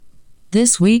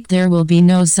This week there will be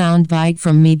no soundbite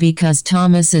from me because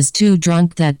Thomas is too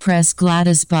drunk that press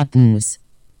Gladys buttons.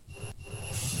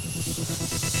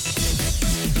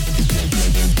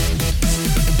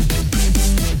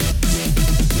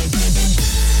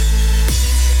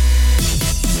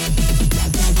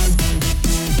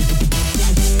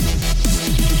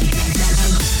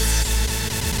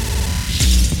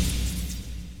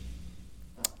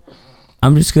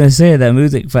 I'm just going to say that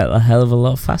music felt a hell of a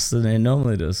lot faster than it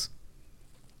normally does.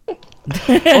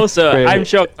 Also, I'm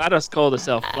sure Gladys called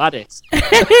herself Gladys.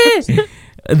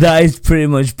 That is pretty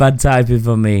much bad typing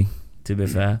for me, to be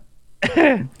fair.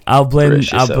 I'll blame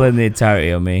the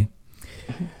entirety on me.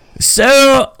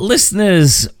 So,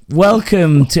 listeners,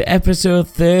 welcome to episode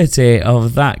 30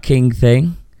 of That King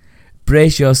Thing.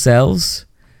 Brace yourselves.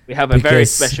 We have a very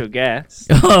special guest.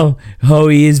 Oh,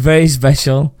 he is very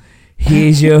special. He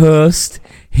is your host.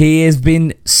 He has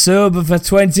been sober for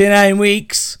 29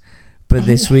 weeks. But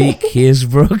this week, he has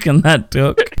broken that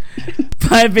duck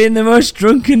by being the most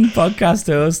drunken podcast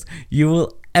host you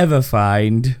will ever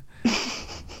find.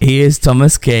 He is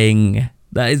Thomas King.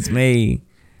 That is me.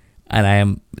 And I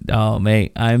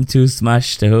am too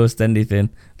smashed to host anything,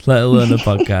 let alone a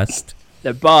podcast.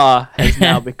 The bar has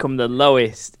now become the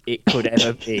lowest it could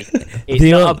ever be. It's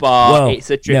not a bar, it's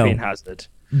a tripping hazard.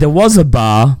 There was a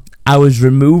bar. I was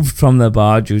removed from the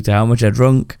bar due to how much I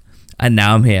drunk, and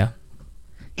now I'm here.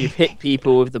 You've hit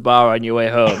people with the bar on your way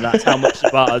home. That's how much the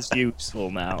bar's useful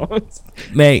now.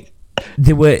 Mate,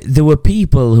 there were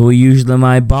people who were usually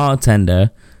my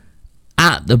bartender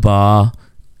at the bar,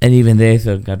 and even they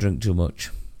think I drink too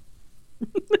much.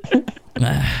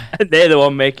 And they're the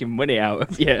one making money out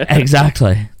of you.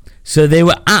 Exactly. So they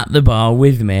were at the bar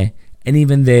with me, and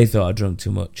even they thought I drunk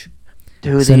too much.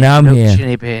 So now I'm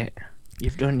here. Bit.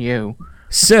 You've done you.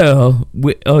 So,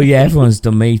 everyone's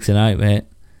done me tonight, mate.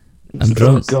 I'm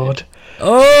drunk. Oh, God.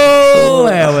 Oh,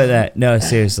 hell with that. No,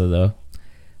 seriously, though.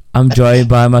 I'm joined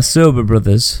by my sober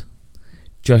brothers,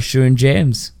 Joshua and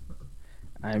James.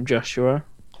 I'm Joshua.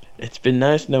 It's been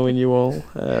nice knowing you all.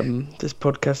 This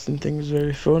podcasting thing was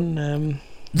very fun.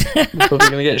 We're probably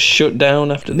going to get shut down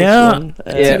after this one.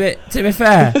 To be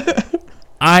fair,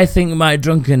 I think my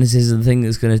drunkenness is the thing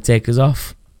that's going to take us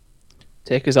off.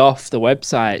 Take us off the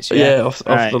websites. Yeah, off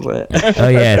the net. Oh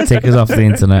yeah, take us off the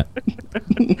internet.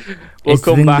 We'll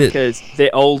come back as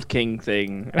the old King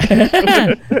Thing.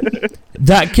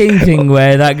 That King Thing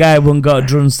where that guy got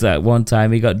drunk that one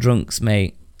time. He got drunks,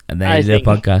 mate, and then he did a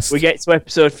podcast. We get to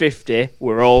episode 50,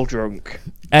 we're all drunk.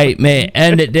 Hey, mate,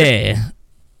 end of the day.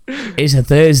 It's a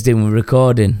Thursday when we're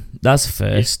recording. That's a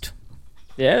first.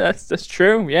 Yeah, that's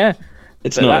true. Yeah,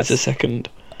 it's a second.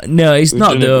 No, it's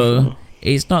not though.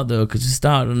 It's not though, because we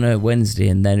started on a Wednesday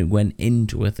and then it went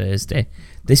into a Thursday.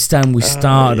 This time we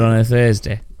started on a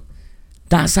Thursday.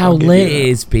 That's how late it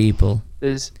is, people.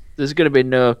 There's going to be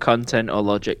no content or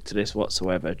logic to this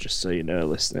whatsoever, just so you know,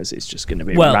 listeners. It's just going to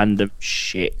be random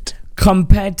shit.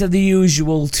 Compared to the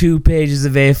usual 2 pages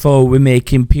of A4 we're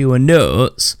making pure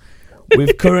notes,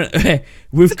 we've currently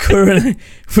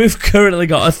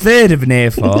got a third of an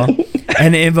A4,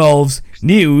 and it involves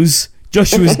news,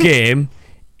 Joshua's game,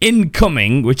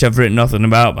 incoming, which I've written nothing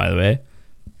about, by the way,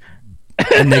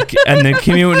 and the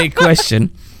community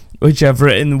question, which I've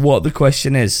written what the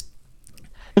question is.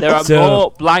 There are more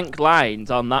blank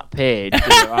lines on that page than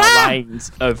there are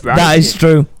lines of writing.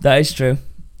 That is true.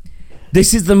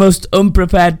 This is the most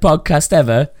unprepared podcast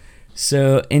ever,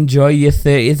 so enjoy your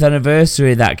 30th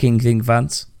anniversary, That King Thing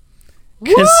fans.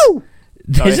 Woo!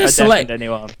 There's a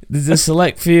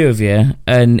select few of you,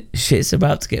 and shit's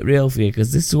about to get real for you,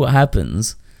 because this is what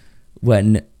happens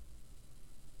when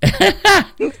it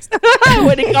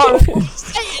got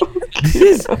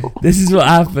this is what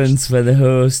happens when the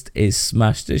host is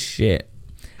smashed as shit.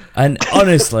 And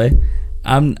honestly,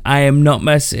 I am not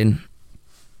messing.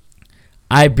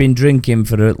 I've been drinking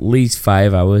for at least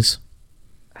 5 hours,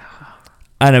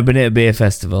 and I've been at a beer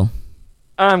festival.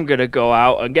 I'm gonna go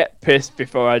out and get pissed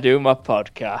before I do my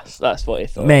podcast. That's what he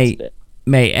thought. Mate,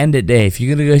 end of the day, if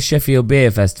you're gonna go to Sheffield Beer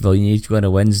Festival, you need to go on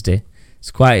a Wednesday. It's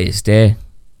quietest day.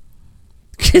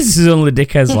 Because there's only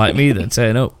dickheads like me that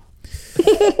turn up.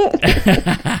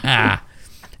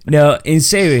 No, in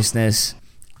seriousness,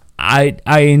 I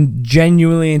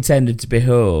genuinely intended to be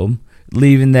home,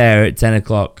 leaving there at 10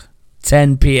 o'clock.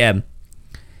 10 p.m.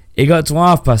 It got to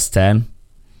 10:30,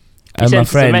 and my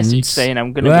friends... a message saying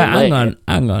I'm going to be late.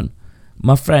 Hang on.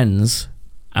 My friends,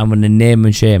 I'm going to name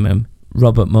and shame them,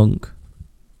 Robert Monk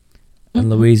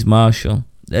and Louise Marshall.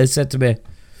 They said to me,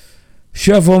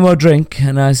 should I have one more drink?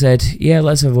 And I said, yeah,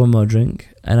 let's have one more drink.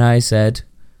 And I said,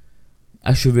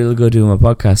 I should really go do my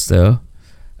podcast though.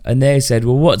 And they said,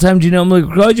 well, what time do you normally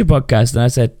record your podcast? And I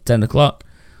said, 10 o'clock.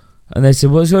 And they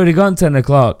said, well, it's already gone 10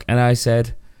 o'clock. And I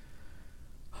said,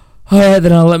 all right,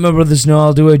 then I'll let my brothers know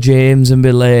I'll do a James and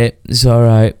be late. It's all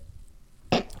right.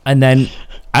 And then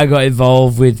I got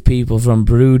involved with people from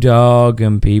Brewdog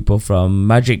and people from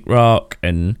Magic Rock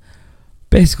and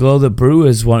basically all the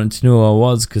brewers wanted to know who I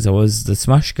was because I was the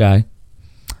Smash guy.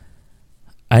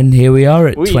 And here we are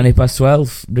at 20 past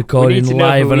 12, recording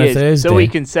live on a Thursday. So we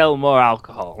can sell more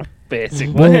alcohol,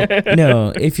 basically. Well, no,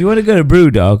 if you want to go to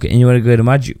Brewdog and you want to go to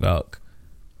Magic Rock,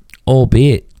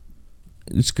 albeit,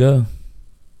 let's go.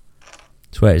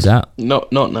 That's where it's at.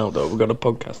 Not now, though. We've got a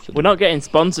podcast today. We're not getting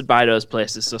sponsored by those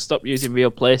places, so stop using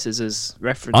real places as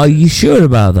references. Are you sure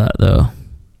about that, though?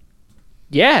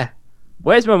 Yeah.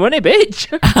 Where's my money, bitch?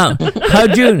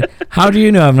 How do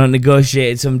you know I've not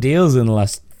negotiated some deals in the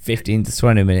last 15 to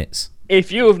 20 minutes?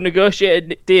 If you have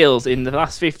negotiated deals in the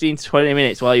last 15 to 20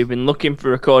 minutes while you've been looking for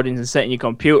recordings and setting your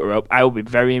computer up, I will be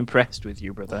very impressed with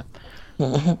you, brother.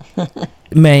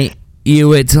 Mate, you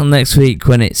wait till next week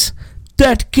when it's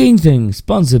That King Thing,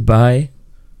 sponsored by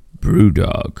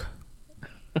Brewdog.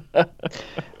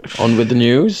 On with the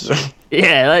news.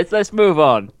 Yeah, let's move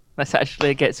on. Let's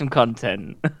actually get some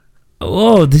content.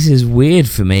 Oh, this is weird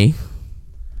for me.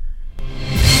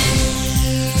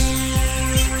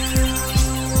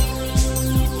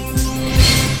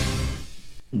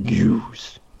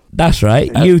 News. That's right,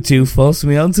 you two forced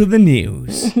me onto the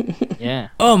news. Yeah.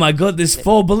 Oh my god, there's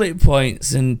 4 bullet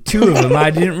points and 2 of them I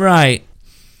didn't write.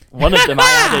 One of them I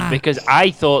added because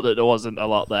I thought that there wasn't a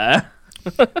lot there.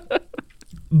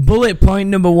 Bullet point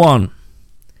number 1.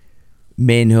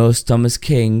 Main host Thomas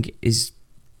King is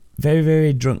very,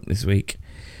 very drunk this week.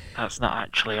 That's not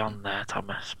actually on there,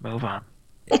 Thomas. Move on.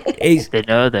 They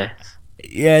know this.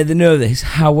 Yeah, they know this.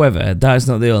 However, that's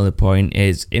not the only point.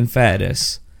 Is in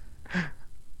fairness,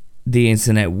 the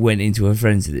internet went into a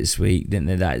frenzy this week, didn't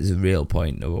they? That is a real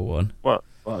point, number 1. Well,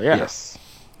 yeah. Yes.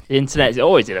 The internet is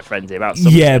always in a frenzy about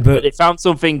something. Yeah, but they found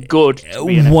something good.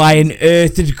 Why on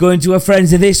earth did it go into a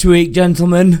frenzy this week,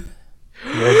 gentlemen?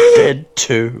 Red Dead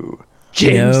 2.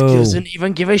 James doesn't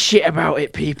even give a shit about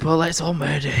it, people. Let's all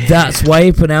murder him. That's why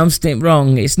he pronounced it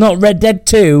wrong. It's not Red Dead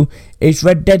 2, it's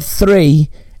Red Dead 3,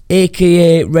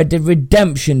 a.k.a. Red Dead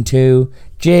Redemption 2.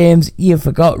 James, you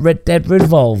forgot Red Dead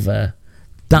Revolver.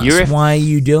 That's why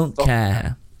you don't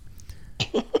care.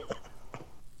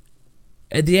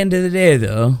 At the end of the day,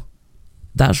 though,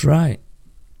 that's right.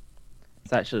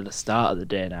 It's actually the start of the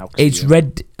day now. It's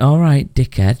Alright,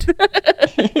 dickhead.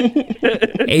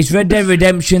 It's Red Dead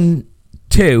Redemption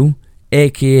 2,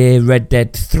 a.k.a. Red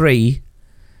Dead 3.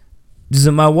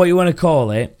 Doesn't matter what you want to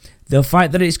call it. The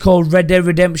fact that it's called Red Dead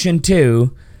Redemption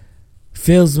 2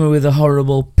 fills me with a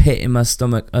horrible pit in my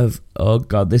stomach of, oh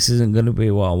god, this isn't going to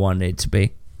be what I wanted it to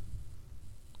be.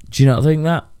 Do you not think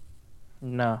that?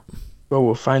 No. Well,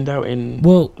 we'll find out in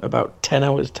about 10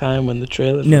 hours' time when the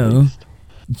trailer's released.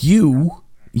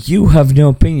 You have no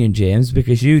opinion, James,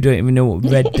 because you don't even know what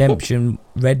Red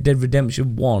Dead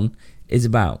Redemption 1 is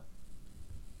about.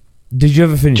 Did you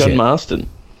ever finish it? John Marston.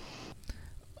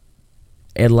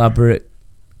 Elaborate.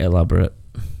 Elaborate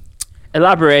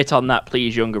on that,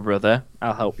 please, younger brother.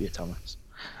 I'll help you, Thomas.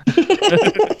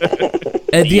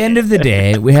 At the end of the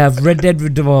day, we have Red Dead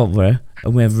Revolver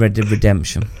and we have Red Dead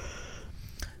Redemption.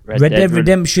 Red Dead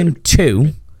Redemption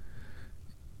 2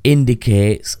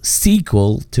 indicates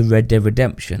sequel to Red Dead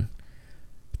Redemption.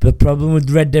 The problem with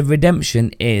Red Dead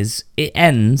Redemption is it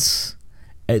ends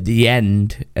at the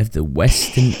end of the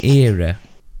Western era.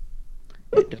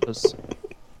 It does.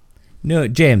 No,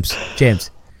 James.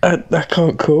 I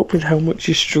can't cope with how much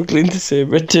you're struggling to say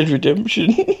Red Dead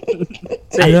Redemption.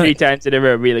 Say it 3 times in a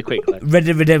row really quickly. Red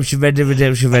Dead Redemption.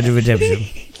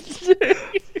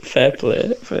 Fair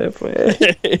play.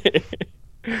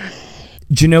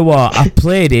 Do you know what? I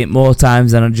played it more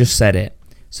times than I just said it.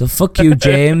 So fuck you,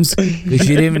 James, because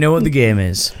you didn't even know what the game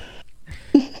is.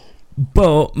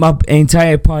 But my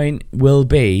entire point will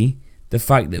be the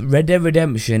fact that Red Dead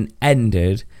Redemption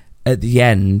ended at the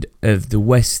end of the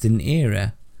Western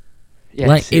era.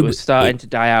 Yes, it was starting to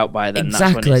die out by then.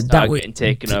 Exactly, that's when it started getting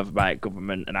taken over by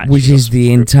government. And which is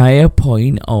the entire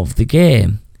point of the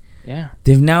game. Yeah.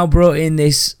 They've now brought in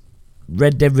this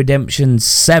Red Dead Redemption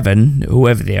 7,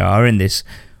 whoever they are, in this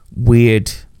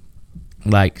weird,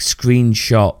 like,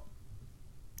 screenshot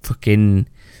fucking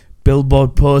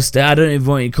billboard poster. I don't even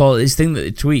know what you call it. This thing that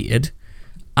they tweeted.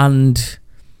 And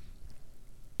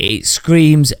it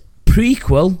screams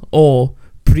prequel or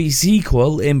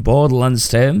pre-sequel in Borderlands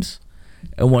terms.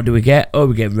 And what do we get? Oh,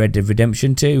 we get Red Dead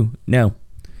Redemption 2. No.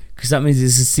 Because that means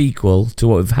it's a sequel to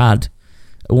what we've had.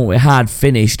 we had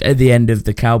finished at the end of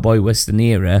the cowboy western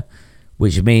era,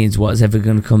 which means what's ever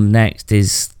going to come next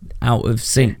is out of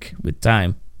sync with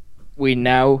time. We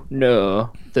now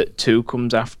know that 2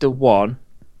 comes after 1,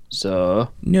 so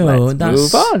let's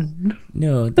move on.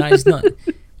 No, that is not.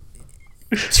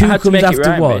 2 comes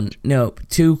after 1. Mitch. No,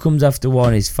 2 comes after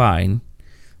 1 is fine.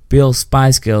 Be all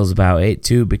Spice Girls about it.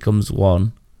 2 becomes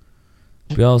 1.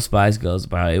 Be all Spice Girls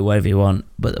about it, whatever you want.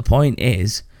 But the point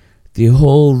is, the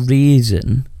whole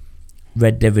reason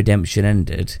Red Dead Redemption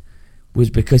ended was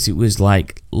because it was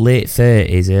like late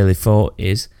 30s, early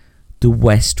 40s. The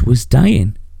West was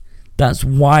dying. That's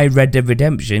why Red Dead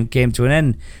Redemption came to an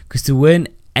end, because there weren't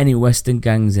any Western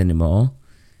gangs anymore,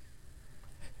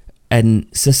 and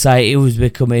society was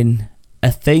becoming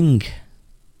a thing.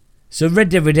 So Red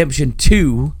Dead Redemption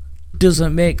 2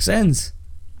 doesn't make sense.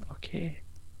 Okay.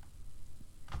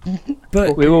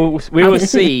 But we will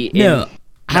see in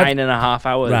 9.5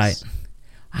 hours. Right.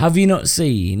 Have you not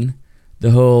seen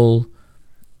the whole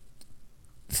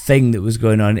thing that was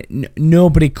going on?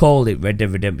 Nobody called it Red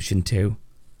Dead Redemption 2.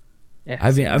 Yes,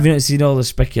 have you not seen all the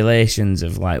speculations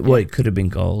of like what it could have been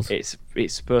called? It's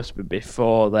supposed to be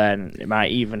before then. It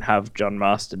might even have John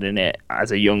Marston in it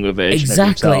as a younger version of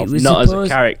himself. Not as a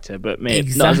character, but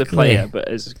maybe not as a player, but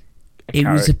as a it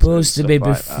was supposed to be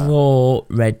before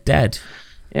Red Dead.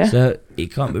 Yeah. So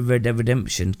it can't be Red Dead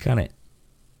Redemption, can it?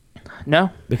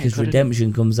 No. Because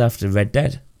Redemption comes after Red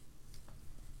Dead.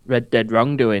 Red Dead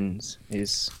Wrongdoings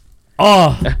is...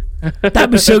 Oh, that'd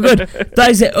be so good. That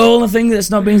is the only thing that's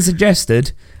not been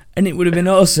suggested, and it would have been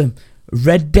awesome.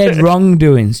 Red Dead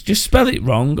Wrongdoings. Just spell it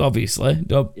wrong, obviously.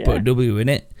 Don't put a W in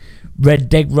it. Red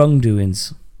Dead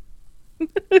Wrongdoings.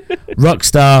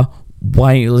 Rockstar,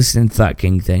 why are you listening to that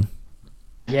King thing?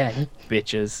 Yeah,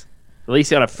 bitches.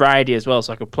 Release it on a Friday as well,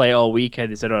 so I could play it all weekend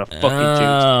instead of on a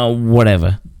fucking Tuesday.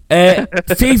 Whatever.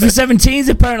 FIFA 17's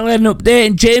apparently had an update,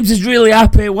 and James is really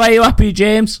happy. Why are you happy,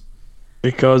 James?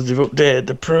 Because they've updated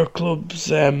the Pro Club's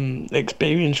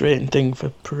experience rating thing for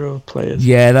pro players.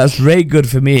 Yeah, that's very good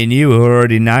for me and you who are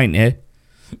already 90.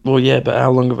 Well, yeah, but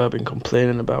how long have I been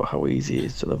complaining about how easy it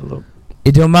is to level up?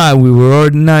 It don't matter, we were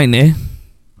already 90.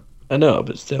 I know,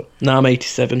 but still. Now I'm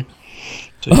 87.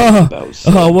 So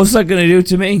what's that going to do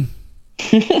to me?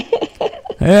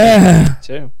 Yeah.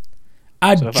 Too.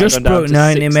 I just broke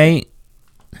 90, 60. Mate.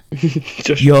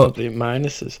 Just probably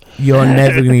minuses. You're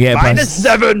never going to get past...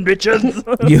 -7,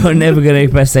 bitches! You're never going to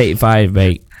get past 85,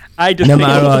 mate. I just no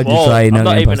matter how you try, I'm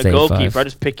not even a 85. goalkeeper, I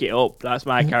just pick it up. That's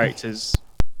my character's...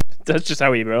 That's just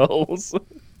how he rolls.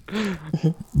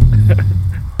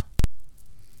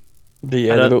 They've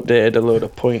updated a load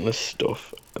of pointless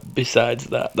stuff. Besides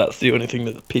that, that's the only thing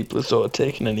that people are sort of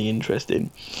taking any interest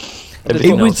in.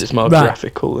 Everything else is more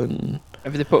graphical and...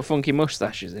 Have they put funky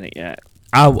moustaches in it yet?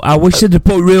 I wish they'd have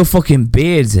put real fucking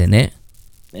beards in it.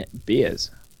 Yeah,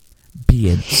 beards.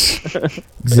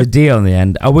 There's a D on the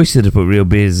end. I wish they'd have put real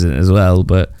beards in it as well,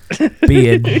 but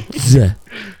beards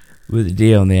with a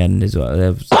D on the end is what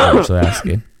I was actually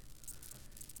asking.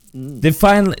 They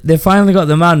finally got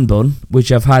the man bun,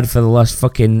 which I've had for the last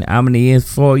fucking how many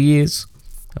years? 4 years.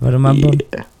 I've had a man bun.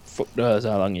 Fuck knows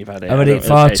how long you've had it. I've had it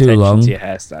far too long. To your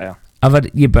hairstyle. I've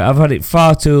had it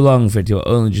far too long for it to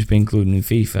only just be included in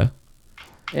FIFA.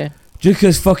 Yeah. Just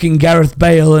because fucking Gareth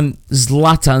Bale and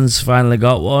Zlatan's finally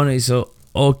got one, it's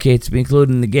okay to be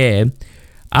included in the game.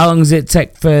 How long does it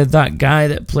take for that guy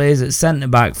that plays at centre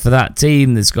back for that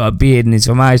team that's got a beard and he's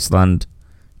from Iceland?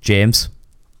 James.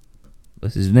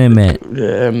 What's his name, mate? I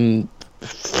don't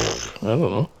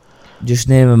know. Just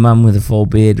name a man with a full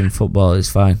beard in football, it's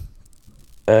fine.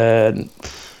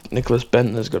 Nicholas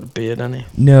Bentner's got a beard, hasn't he?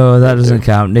 No, that doesn't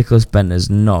count. Nicholas Bentner's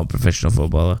not a professional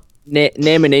footballer.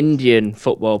 Name an Indian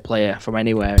football player from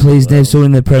anywhere. Please name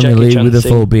someone in the Premier League with a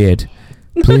full beard.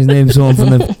 Please name someone from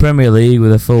the Premier League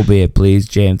with a full beard, please,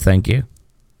 James. Thank you.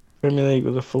 Premier League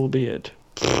with a full beard.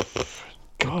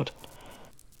 God,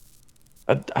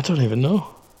 I don't even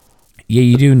know. Yeah,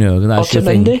 you do know. That's your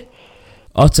thing.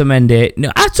 Otamendi. No,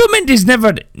 Otamendi's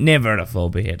never had a full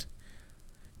beard.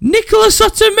 Nicholas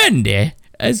Otamendi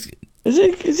has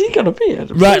he got a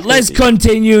beard? Right, let's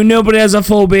continue. Nobody has a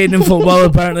full beard in football,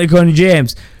 apparently, according to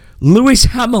James. Lewis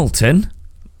Hamilton,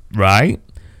 right?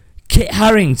 Kit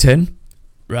Harington,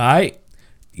 right?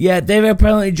 Yeah, they've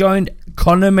apparently joined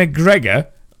Conor McGregor,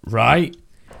 right?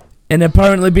 And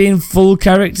apparently being full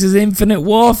characters in Infinite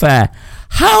Warfare.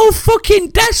 How fucking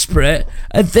desperate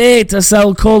are they to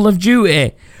sell Call of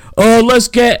Duty? Oh, let's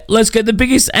get the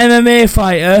biggest MMA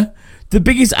fighter, the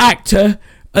biggest actor,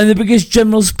 and the biggest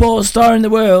general sports star in the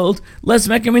world. Let's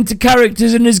make him into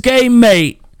characters in his game,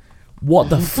 mate. What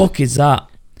the fuck is that?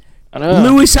 I know.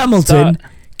 Lewis Hamilton,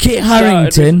 Kit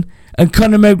Harington and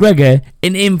Conor McGregor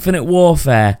in Infinite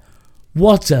Warfare.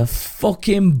 What a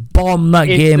fucking bomb that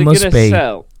game must be.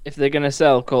 If they're going to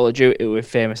sell Call of Duty with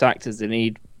famous actors, they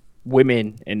need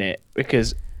women in it,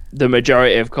 because the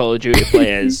majority of Call of Duty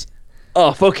players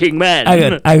are fucking men.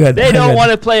 They don't want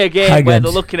to play a game where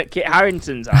they're looking at Kit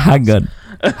Harington's eyes. Hang on.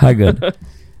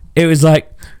 It was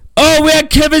like, oh, we had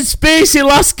Kevin Spacey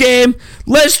last game.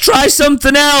 Let's try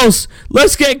something else.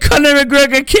 Let's get Conor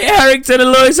McGregor, Kit Harington,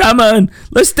 and Lewis Hamilton.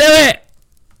 Let's do it.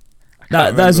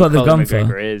 That's what they've gone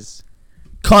for.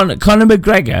 Conor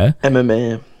McGregor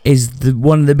MMA is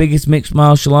one of the biggest mixed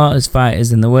martial arts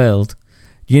fighters in the world.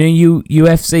 You know,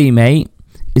 UFC, mate,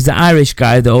 is the Irish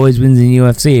guy that always wins in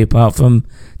UFC, apart from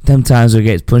them times where he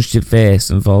gets punched in the face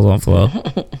and falls on the floor.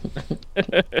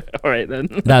 All right, then.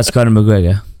 That's Conor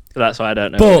McGregor. That's why I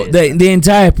don't know. But the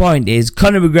entire point is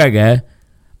Conor McGregor,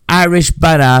 Irish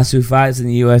badass who fights in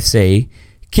the UFC,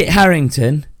 Kit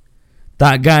Harington,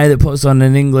 that guy that puts on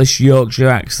an English Yorkshire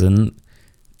accent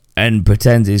and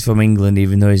pretends he's from England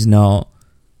even though he's not.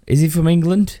 Is he from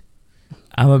England?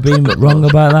 Am I being wrong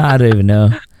about that? I don't even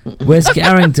know. Where's Kit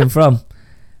Harington from?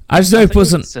 I just know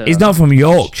he's not from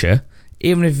Yorkshire.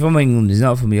 Even if he's from England, he's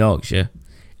not from Yorkshire.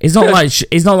 It's not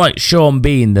like Sean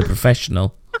Bean, the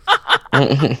professional.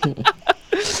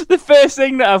 The first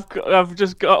thing that I've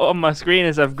just got on my screen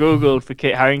as I've googled for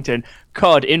Kit Harington,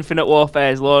 COD Infinite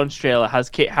Warfare's launch trailer has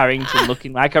Kit Harington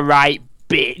looking like a right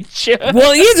bitch.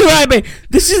 Well, he is a right bitch.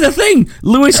 This is the thing.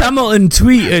 Lewis Hamilton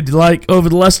tweeted like over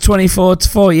the last 24 to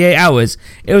 48 hours.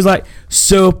 It was like,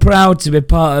 so proud to be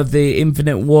part of the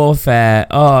Infinite Warfare.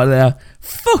 Oh,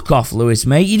 fuck off, Lewis,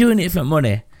 mate. You're doing it for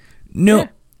money. No. Yeah.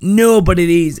 Nobody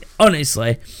needs,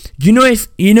 honestly. You know if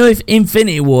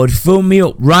Infinity Ward phone me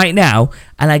up right now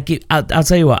and I'll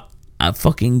tell you what, I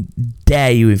fucking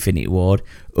dare you, Infinity Ward.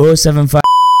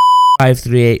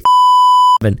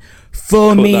 0755387.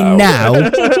 Phone me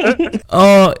now.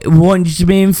 Oh, we want you to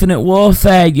be Infinite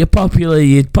Warfare. You're popular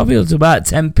to about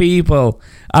 10 people.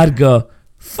 I'd go,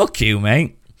 fuck you,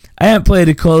 mate. I haven't played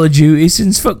a Call of Duty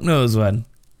since fuck knows when.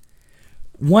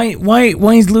 Why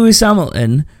is Lewis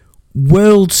Hamilton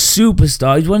world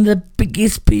superstar? He's one of the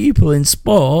biggest people in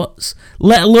sports,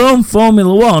 let alone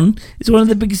Formula 1. He's one of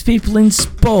the biggest people in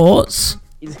sports.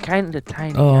 He's kind of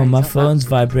tiny. Oh, my phone's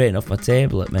vibrating off my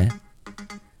table at me.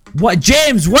 What,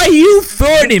 James? Why are you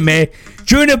phoning me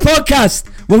during the podcast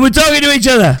when we're talking to each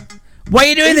other? Why are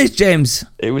you doing this, James?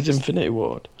 It was Infinity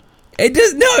Ward. It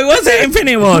wasn't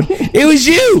Infinity Ward. It was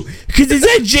you, because it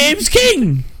said James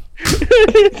King.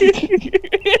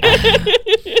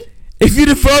 If you'd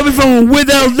have phoned me from a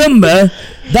withheld number,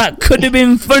 that could have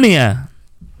been funnier.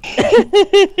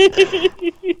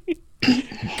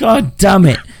 God damn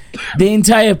it. The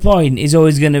entire point is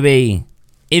always going to be,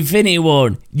 Infinity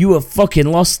Ward, you have fucking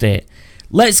lost it.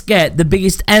 Let's get the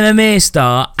biggest MMA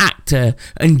star, actor,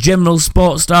 and general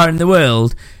sports star in the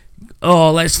world.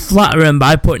 Oh, let's flatter him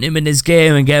by putting him in his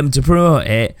game and get him to promote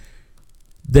it.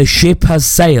 The ship has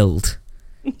sailed.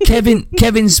 Kevin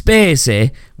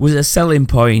Spacey was a selling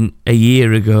point a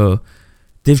year ago.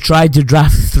 They've tried to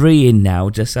draft 3 in now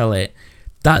to sell it.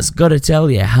 That's got to tell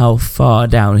you how far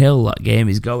downhill that game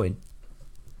is going.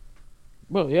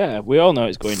 Well, yeah, we all know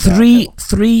it's going downhill.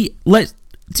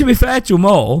 To be fair to them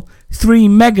all, 3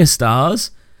 megastars,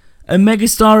 a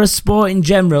megastar of sport in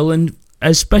general and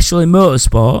especially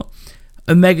motorsport,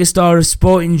 a megastar of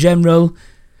sport in general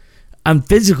and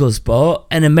physical sport,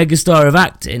 and a megastar of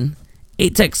acting.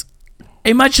 It takes.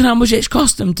 Imagine how much it's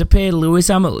cost them to pay Lewis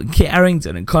Hamilton, Kit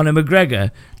Harington, and Conor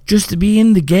McGregor just to be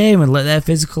in the game and let their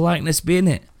physical likeness be in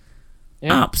it.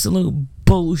 Yeah. Absolute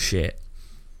bullshit.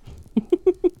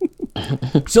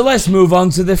 So let's move on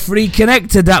to the free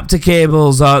Kinect adapter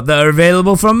cables that are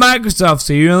available from Microsoft.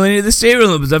 So you only need the serial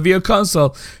numbers of your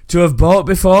console to have bought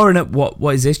before. And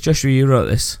what is this, Joshua? You wrote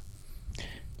this.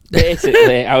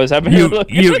 Basically, I was having a look.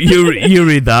 You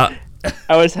read that.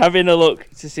 I was having a look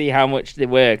to see how much they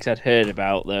were because I'd heard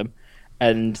about them,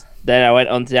 and then I went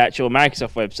onto the actual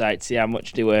Microsoft website to see how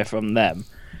much they were from them,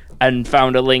 and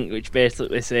found a link which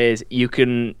basically says you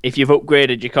can, if you've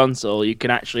upgraded your console, you can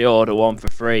actually order one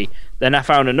for free. Then I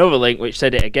found another link which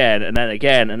said it again, and then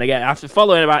again, and again. After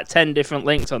following about 10 different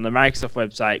links on the Microsoft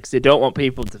website because they don't want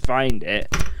people to find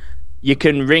it, you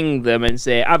can ring them and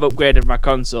say, I've upgraded my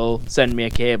console, send me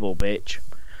a cable, bitch.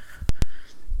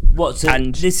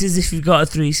 And this is if you've got a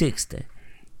 360?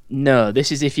 No,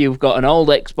 this is if you've got an old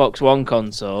Xbox One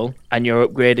console and you're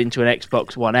upgrading to an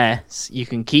Xbox One S. You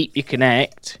can keep your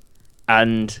Kinect,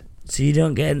 and so you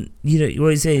don't get. What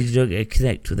you're saying is you don't get a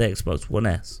Kinect with Xbox One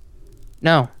S.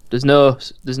 No, there's no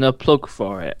plug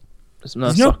for it. There's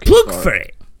no plug for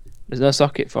it. There's no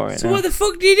socket for it. So now. what the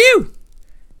fuck do you do?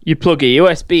 You plug a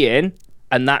USB in,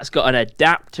 and that's got an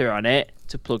adapter on it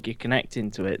to plug your Kinect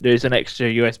into it. There's an extra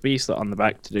USB slot on the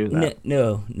back to do that.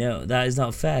 No, that is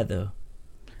not fair though.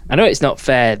 I know it's not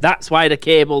fair. That's why the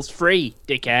cable's free,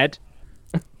 dickhead.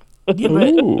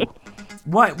 Ooh.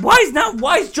 Why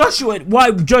is Joshua? Why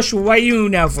are you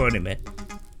now phoning me?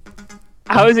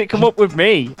 How has it come up with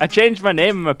me? I changed my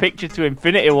name and my picture to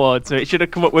Infinity Ward, so it should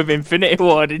have come up with Infinity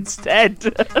Ward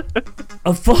instead.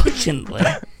 Unfortunately,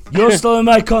 you're still in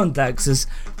my contacts as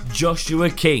Joshua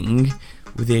King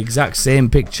with the exact same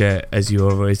picture as you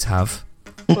always have.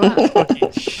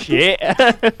 Fucking shit.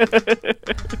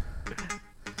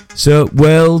 So,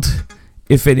 World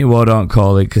Infinity Ward aren't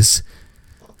calling because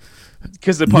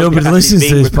the nobody podcast listens is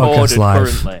to being this podcast recorded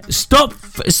live. currently.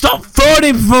 Stop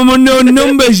phoning from unknown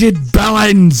numbers, you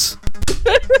bellends.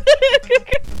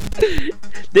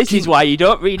 This is why you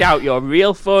don't read out your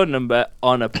real phone number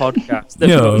on a podcast that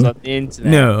No. goes on the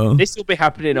internet. No. This will be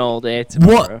happening all day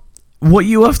tomorrow. What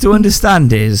you have to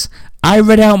understand is, I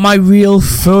read out my real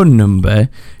phone number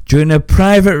during a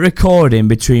private recording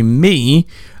between me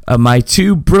and my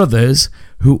two brothers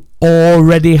who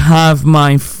already have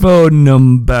my phone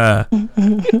number.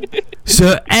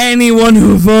 So anyone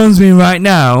who phones me right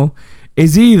now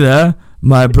is either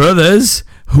my brothers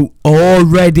who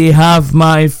already have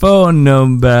my phone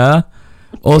number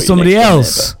or somebody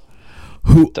else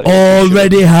who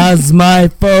already has my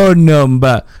phone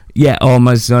number. Yeah, or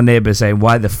my son neighbour saying,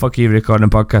 why the fuck are you recording a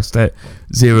podcast at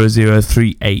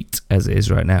 0038 as it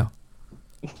is right now?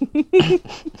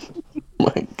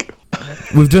 My God.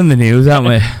 We've done the news, haven't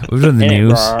we? We've done the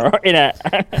news.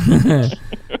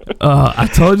 Oh, I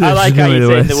told you. I like how you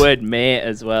say the word mate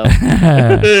as well.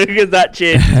 Because that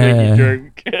changes when you're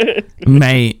drunk.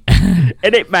 Mate.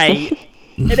 Innit, mate?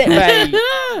 Innit,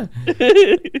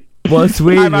 mate? What's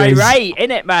weird Am I is, right?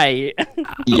 Innit, mate?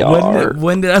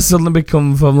 when did I suddenly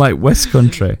become from like West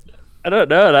Country? I don't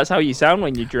know. That's how you sound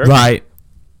when you're drunk. Right.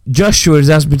 Joshua has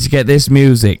asked me to get this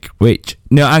music, which...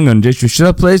 No, hang on, Joshua. Should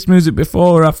I play this music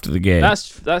before or after the game? That's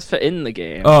for in the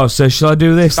game. Oh, so shall I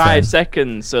do this 5 then?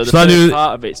 seconds. So the Shall I first do-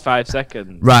 part of it's 5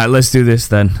 seconds. Right, let's do this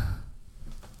then.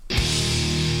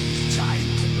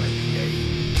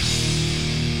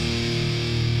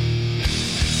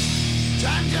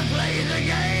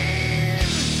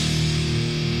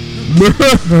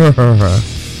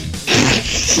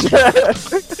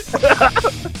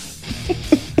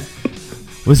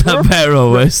 Was that better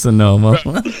or worse than normal?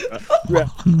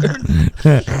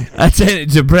 I take it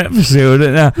to breakfast here,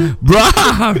 wouldn't I?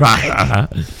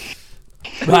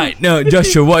 Right, no,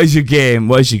 Joshua, what is your game?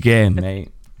 What is your game,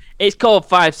 mate? It's called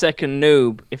 5 Second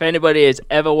Noob. If anybody has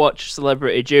ever watched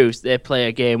Celebrity Juice, they play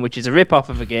a game which is a rip-off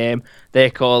of a game. They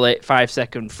call it 5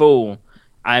 Second Fool.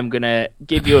 I'm going to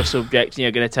give you a subject and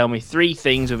you're going to tell me 3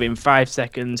 things within 5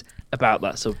 seconds about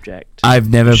that subject. I've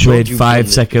never played you've 5 done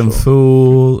this Second before.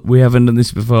 Fool. We haven't done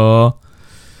this before.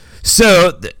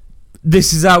 So,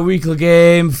 this is our weekly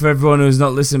game for everyone who's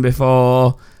not listened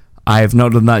before. I have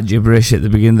not done that gibberish at the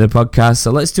beginning of the podcast, so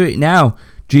let's do it now.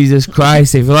 Jesus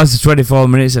Christ, if it lasts 24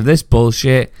 minutes of this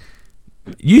bullshit,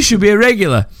 you should be a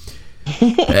regular.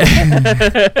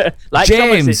 Like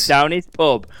James. Thomas is down his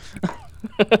pub.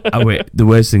 Oh wait, the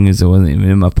worst thing is I wasn't even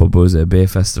in my pub, I was at a beer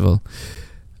festival.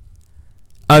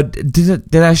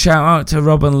 Did I shout out to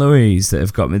Rob and Louise that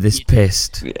have got me this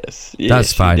pissed? Yes.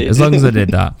 That's you fine, did. as long as I did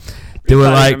that. They were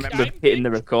I like, remember hitting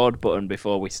the record button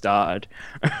before we started.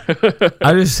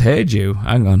 I just heard you.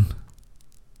 Hang on.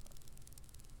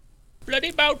 Bloody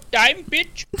about time,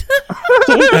 bitch.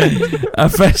 I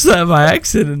pressed that by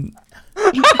accident.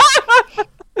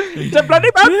 It's a bloody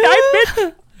about time,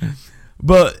 bitch.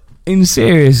 But in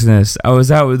seriousness, I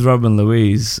was out with Rob and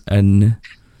Louise, and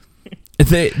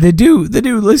they do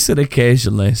listen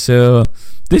occasionally. So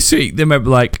this week they might be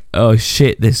like, "Oh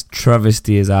shit, this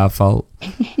travesty is our fault,"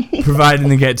 providing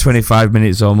they get 25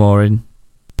 minutes or more in.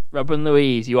 Rob and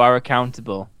Louise, you are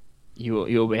accountable.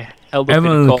 You'll be held up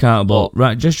Everyone's in court. accountable,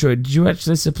 right? Joshua, did you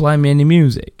actually supply me any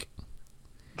music?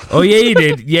 Oh yeah, you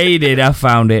did. Yeah, you did. I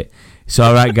found it. It's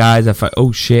all right, guys.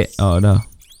 Oh shit. Oh no.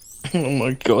 Oh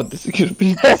my God, this is gonna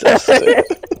be a disaster.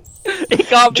 It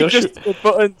can't be just the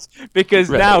buttons because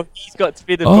Right. now he's got to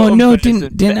be the. Oh button no!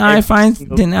 person Didn't for I every find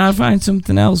single-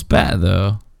 something else better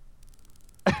though?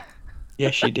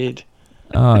 Yes, you did.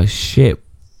 Oh shit!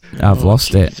 I've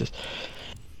lost it. Jesus.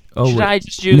 Oh Should wait. I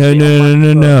just use No, it no, on no,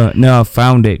 my no, phone? no, no! I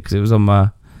found it because it was on my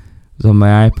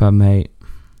iPad, mate.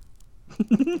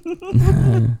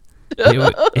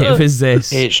 it was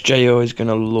this. HJO is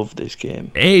gonna love this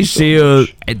game. HCO.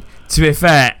 so much. To be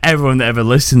fair, everyone that ever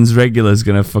listens regular is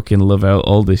gonna fucking love out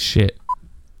all this shit.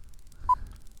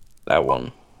 That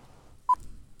one.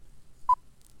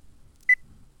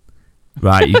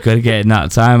 Right, you've got to get in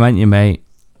that time, haven't you, mate?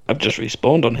 I've just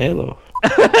respawned on Halo.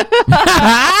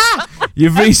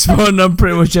 You've respawned on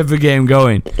pretty much every game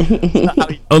going.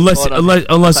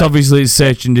 Unless obviously it's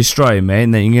search and destroy, mate,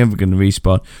 and then you're never going to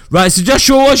respawn. Right, so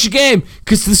Joshua, what's your game?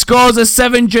 Because the scores are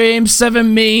 7 James,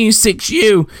 7 me, 6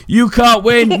 you. You can't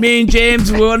win. Me and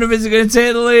James, one of us are going to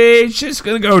take the lead. It's just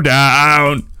going to go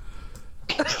down.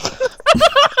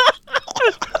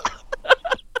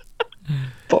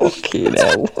 Fucking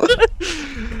hell.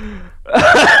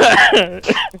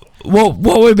 What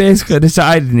we're basically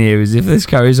deciding here is if this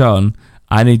carries on,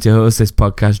 I need to host this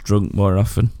podcast drunk more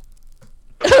often.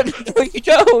 No, you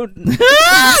don't.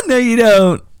 No, you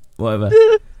don't. Whatever.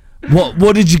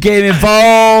 What did your game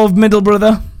involve, middle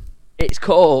brother? It's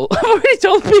called. I've already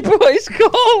told people what it's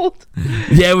called.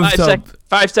 Yeah, we've talked.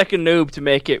 5-second noob to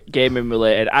make it gaming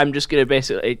related. I'm just going to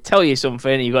basically tell you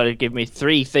something. You've got to give me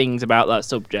 3 things about that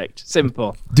subject.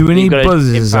 Simple. Do we need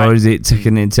buzzers or is it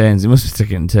taking in turns? It must be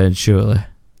taking in turns, surely.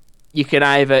 You can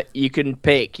either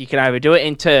do it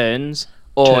in turns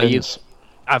or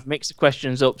I've mixed the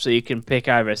questions up so you can pick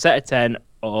either a set of 10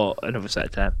 or another set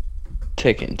of 10.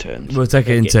 Take it in turns. We'll take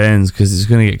it in turns because it's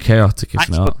going to get chaotic if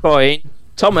Actual not. Coin.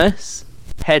 Thomas,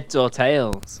 heads or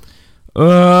tails? What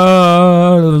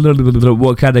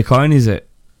kind of coin is it?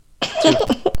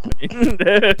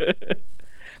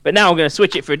 But now I'm going to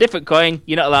switch it for a different coin.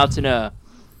 You're not allowed to know.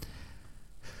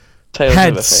 Tails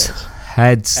never fails.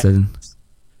 Heads then.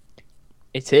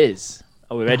 It is.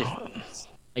 Are we ready?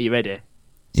 Are you ready?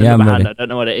 Yeah, I'm ready. I don't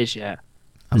know what it is yet.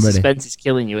 I'm the ready. Suspense is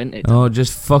killing you, isn't it? Oh,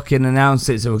 just fucking announce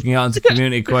it so we can get on to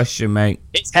community question, mate.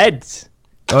 It's heads.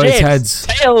 Oh, James, it's heads.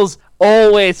 Tails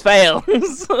always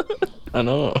fails. I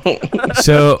know.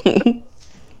 So,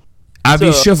 have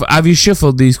you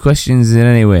shuffled these questions in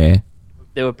any way?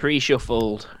 They were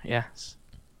pre-shuffled. Yes.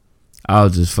 I'll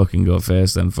just fucking go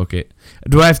first then. Fuck it.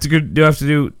 Do I have to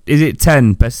do? Is it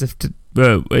 10? Is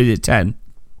it 10?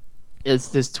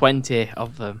 There's 20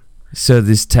 of them. So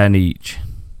there's 10 each.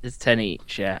 There's 10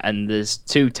 each, yeah, and there's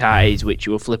 2 ties which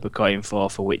you will flip a coin for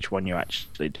which one you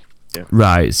actually do.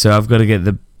 Right. So I've got to get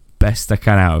the best I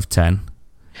can out of 10.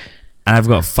 And I've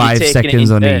got 5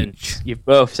 seconds on turns. each. You've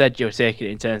both said you're taking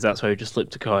it in turns. That's why we just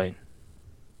flipped a coin.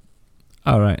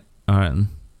 All right then.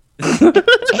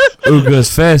 Who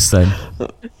goes first then?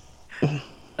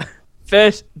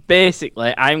 First,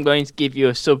 basically, I'm going to give you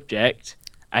a subject,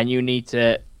 and you need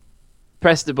to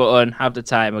press the button, have the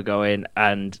timer going,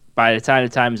 and by the time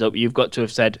the time's up, you've got to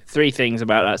have said 3 things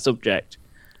about that subject.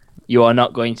 You are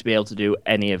not going to be able to do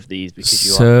any of these because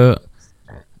you are. So,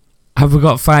 have we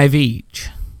got 5 each?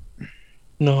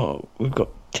 No, we've got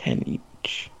 10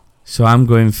 each. So I'm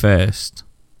going first.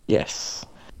 Yes.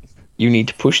 You need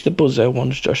to push the buzzer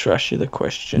once Joshua asks you the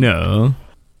question. No.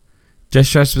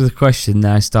 Just ask me the question,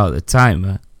 then I start the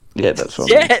timer. Yeah, that's what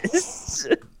Yes!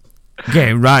 Get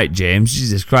it right, James.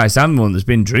 Jesus Christ, I'm the one that's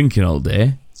been drinking all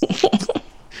day.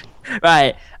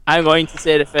 Right, I'm going to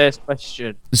say the first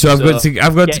question. So I've got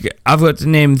to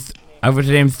name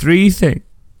 3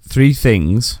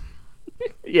 things.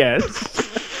 Yes.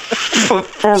 For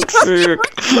fuck's sake.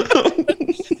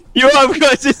 You have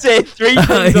got to say 3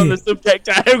 things on the subject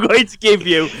I am going to give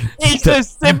you. It's as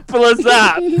simple as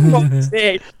that. Fuck's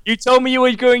sake. You told me you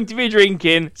were going to be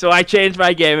drinking, so I changed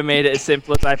my game and made it as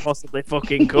simple as I possibly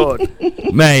fucking could.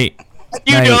 Mate.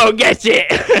 Don't get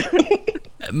it.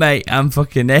 Mate, I'm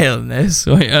fucking nailing this.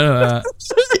 What you on about?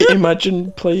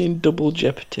 Imagine playing double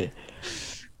Jeopardy.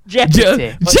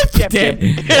 Jeopardy.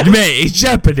 Jeopardy. Mate, it's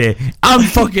Jeopardy. I'm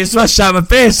fucking smashed out my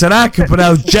face and I can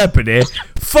pronounce Jeopardy.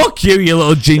 Fuck you, you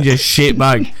little ginger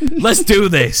shitbag. Let's do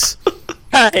this.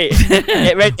 Hey,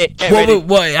 get ready. Get ready.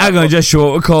 Hang on, just show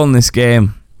what we're calling this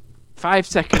game.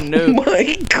 5-second Oh noob.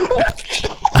 my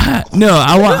god. No,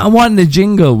 I want the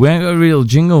jingle. We ain't got a real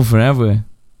jingle for it, have we?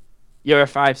 You're a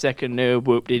 5-second noob.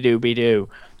 Whoop-de-doo-be-doo.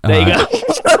 There you go.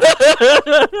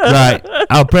 Right,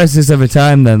 I'll press this every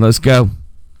time then. Let's go.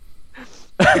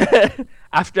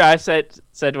 After I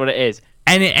said what it is.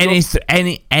 Any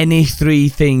 3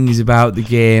 things about the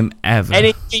game ever.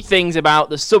 Any 3 things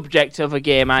about the subject of a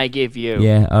game I give you.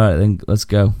 Yeah, alright then, let's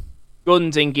go.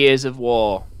 Guns in Gears of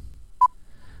War.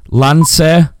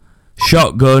 Lancer,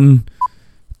 shotgun,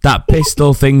 that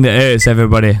pistol thing that hurts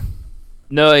everybody.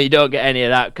 No, you don't get any of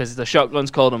that because the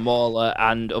shotgun's called a Mauler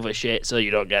and other shit, so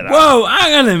you don't get that. Whoa,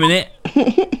 hang on a minute.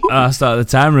 I'll start the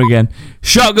timer again.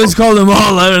 Shotgun's called a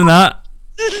Mauler and that.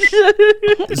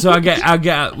 So I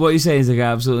get what you're saying is I get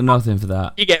absolutely nothing for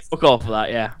that. You get fuck all for that,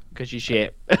 yeah, because you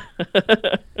shit.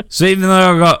 So even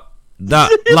though I got that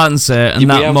Lancer and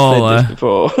that Mauler,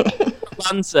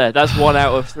 answer. That's 1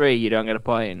 out of 3. You don't get a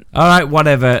point. All right,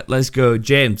 whatever. Let's go,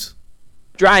 James.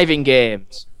 Driving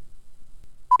games.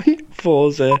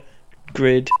 Forza,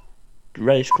 Grid,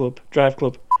 Race Club, Drive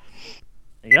Club.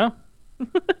 There you go.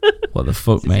 What the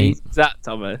fuck, mate? It's that,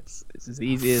 Thomas. It's as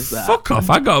easy as that. Fuck off.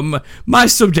 I got my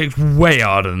subject's way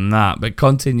harder than that, but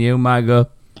continue, my go.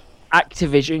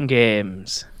 Activision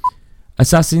games.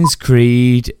 Assassin's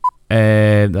Creed.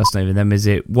 That's not even them, is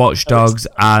it? Watch Dogs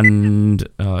and...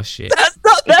 Oh, shit. That's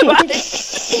not them,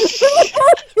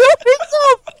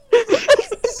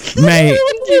 Mate,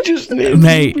 You just named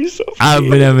Ubisoft I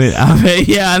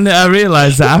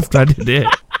realised that after I did it.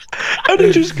 I'd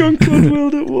have just gone COD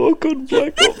World at War, COD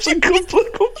Black Ops, and COD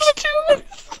Black Ops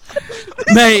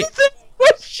 2. Mate,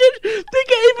 Question. They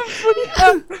get even funnier.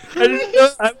 I'm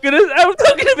not gonna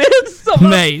be able to stop.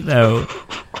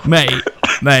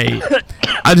 mate,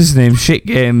 I just named shit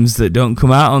games that don't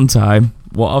come out on time.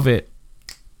 What of it?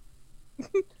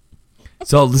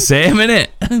 It's all the same, innit?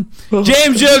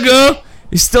 James, your go.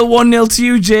 It's still 1-0 to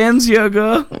you, James. Your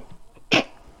go.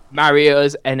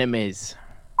 Mario's enemies.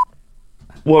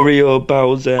 Wario,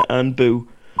 Bowser, and Boo.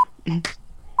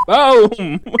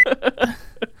 Boom.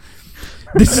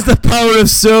 This is the power of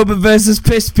sober versus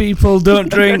piss people. Don't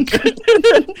drink.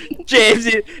 James,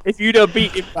 if you don't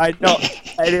beat him by not,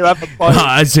 he'll have a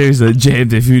point. Seriously,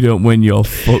 James, if you don't win, you're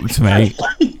fucked, mate.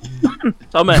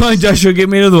 Thomas. Come on, Joshua, give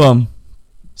me another one.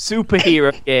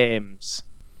 Superhero games.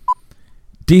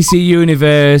 DC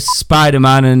Universe,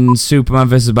 Spider-Man, and Superman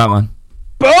vs. Batman.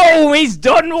 Boom! He's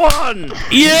done one!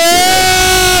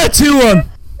 Yeah! 2-1.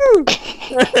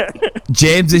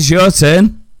 James, it's your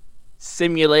turn.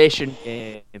 Simulation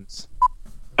games.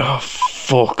 Oh,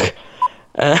 fuck.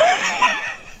 At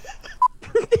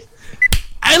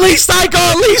least I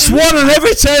got at least one on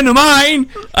every turn of mine,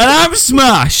 and I'm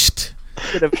smashed.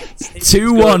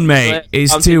 2-1, mate.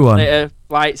 It's 2-1.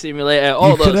 Flight simulator.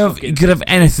 All You could have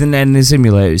anything in the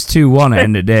simulator. It's 2-1 at the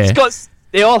end of the day.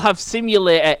 They all have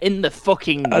simulator in the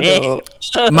fucking name.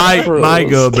 My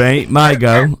go, mate. My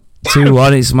go.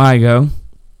 2-1. It's my go.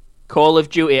 Call of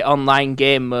Duty online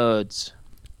game modes.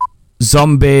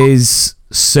 Zombies,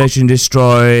 search and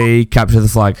destroy, capture the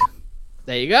flag.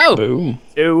 There you go. Boom.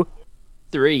 2,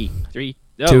 3. 3.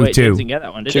 No, 2, wait, 2. James didn't get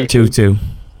that one, did he? 2-2.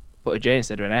 Put a J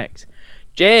instead of an X.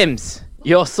 James,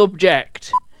 your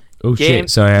subject. Oh shit,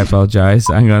 sorry, I apologise.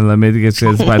 Hang on, let me get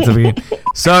to this back to begin.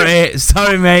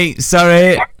 Sorry, mate,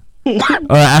 sorry. Alright,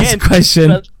 ask the question.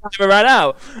 Time ran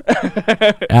out.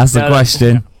 Ask the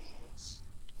question.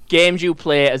 Games you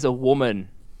play as a woman.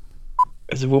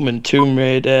 As a woman, Tomb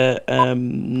Raider,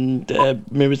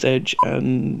 Mirror's Edge,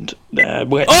 and...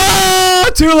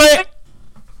 Oh, too late!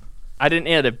 I didn't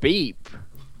hear the beep.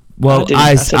 Well,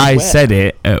 I said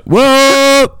it.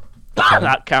 Whoa!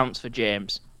 That counts for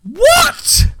James.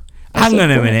 What? Hang on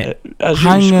a minute.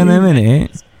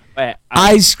 Wait,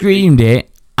 I screamed it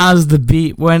as the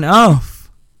beep went off.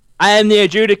 I am the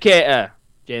adjudicator.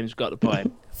 James got the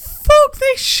point. Fuck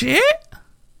this shit.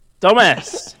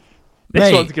 Thomas.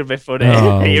 This one's going to be funny.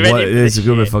 Oh, Are you ready? This is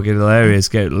going to be fucking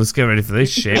hilarious. Let's get ready for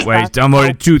this shit. Wait, I'm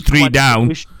already 2-3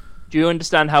 down. Do you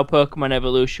understand how Pokemon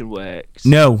Evolution works?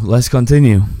 No, let's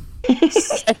continue.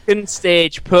 Second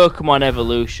stage Pokemon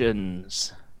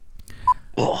evolutions.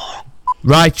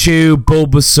 Raichu,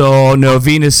 Bulbasaur, no,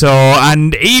 Venusaur,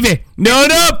 and Eevee. No!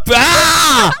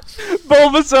 Ah!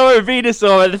 Bulbasaur and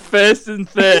Venusaur are the first and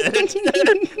third. And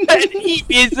Eevee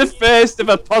is the first of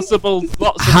a possible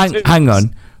lots of twos. Hang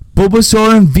on.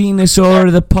 Bulbasaur and Venusaur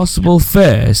are the possible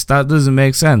first? That doesn't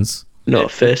make sense. No,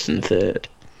 first and third.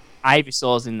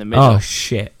 Ivysaur's in the middle. Oh,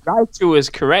 shit. Raichu was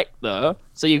correct, though.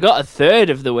 So you got a third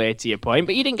of the way to your point,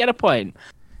 but you didn't get a point.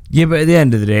 Yeah, but at the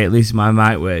end of the day, at least my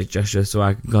mic works, Joshua, so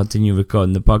I can continue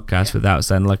recording the podcast without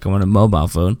sounding like I'm on a mobile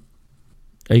phone.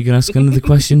 Are you going to ask another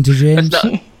question to James?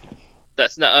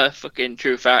 That's not a fucking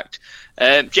true fact.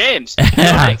 James,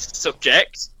 your next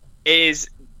subject is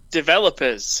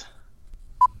developers.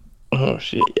 Oh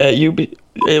shit! Are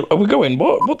we going?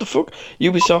 What the fuck?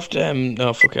 Ubisoft?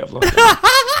 No, fuck it, I've lost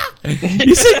it.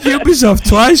 You said Ubisoft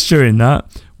twice during that.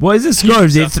 What is the score?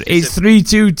 It's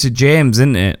 3-2 to James,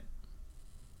 isn't it?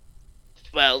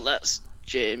 Well, that's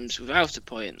James without a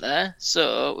point there.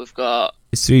 So we've got...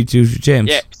 It's 3-2 to James.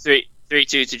 Yeah,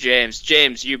 3-2 to James.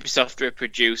 James, Ubisoft are a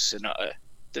producer, not a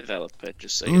developer,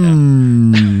 just so you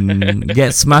know.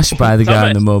 Get smashed by the guy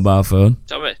on the mobile phone.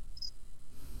 Thomas,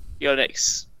 your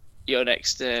next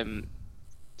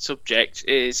subject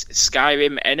is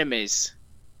Skyrim enemies.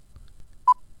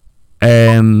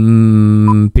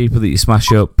 People that you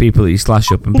smash up, people that you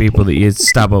slash up, and people that you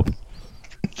stab up.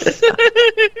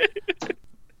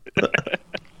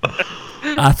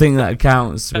 I think that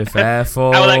counts, to be fair.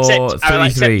 For I will accept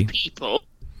 3-3. people.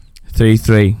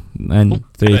 3-3 and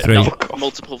 3-3. Not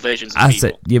multiple versions of I people.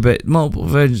 said, yeah, but multiple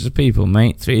versions of people,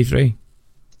 mate. 3-3.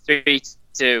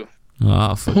 3-2.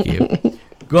 Oh, fuck you.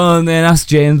 Go on then, ask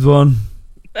James one.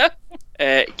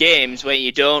 Games where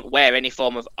you don't wear any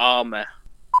form of armour.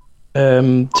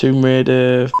 Tomb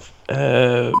Raider,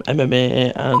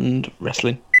 MMA, and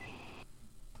wrestling.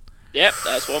 Yep,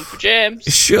 that's one for James.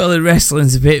 Surely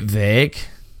wrestling's a bit vague.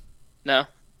 No.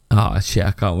 Oh, shit,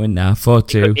 I can't win now.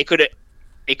 4-2. He could have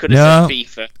said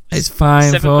FIFA. It's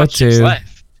fine, 4-2.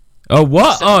 Left. Oh,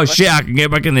 what? 7 questions. Shit, I can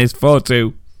get back in this.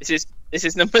 4-2. This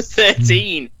is number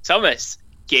 13. Thomas,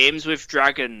 games with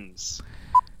dragons.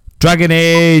 Dragon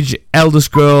Age, Elder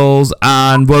Scrolls,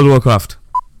 and World of Warcraft.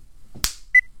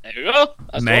 There we go.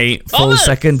 That's Mate, full full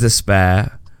second to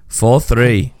spare.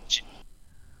 4-3.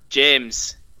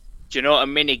 James, do you know what a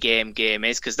minigame game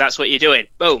is? Because that's what you're doing.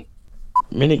 Boom.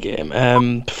 Minigame.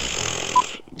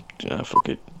 Fuck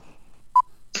it.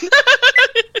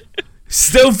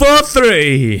 Still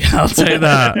 4-3. I'll take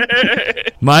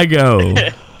that. My go.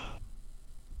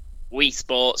 Wii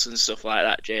Sports and stuff like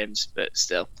that, James, but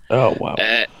still. Oh, wow.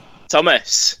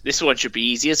 Thomas, this one should be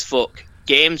easy as fuck.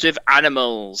 Games with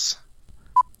animals.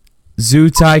 Zoo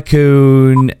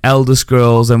Tycoon, Elder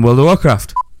Scrolls, and World of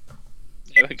Warcraft.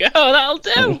 There we go, that'll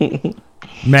do.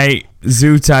 Mate,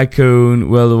 Zoo Tycoon,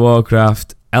 World of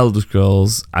Warcraft, Elder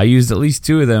Scrolls. I used at least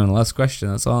 2 of them in the last question,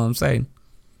 that's all I'm saying.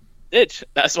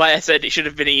 That's why I said it should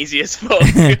have been easy as fuck.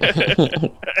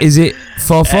 Is it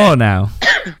 4-4 now?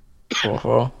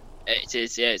 4-4. It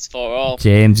is, yeah, it's 4-all.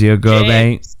 James, you go,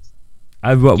 mate.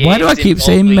 Why do I keep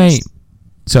saying mate?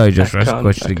 Sorry, just ask the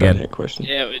question again.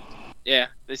 Yeah,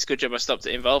 it's a good job I stopped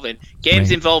it involving.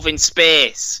 Games involving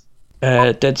space.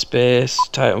 Dead Space,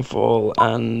 Titanfall,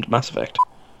 and Mass Effect.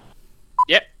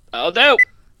 Yep, that'll do.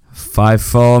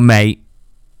 5-4, mate.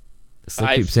 Still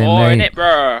keep saying 5-4, mate. innit,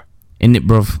 bro? Innit,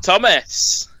 bruv?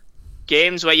 Thomas,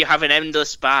 games where you have an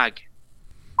endless bag.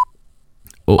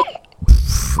 Oh,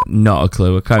 not a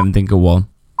clue. I can't even think of one.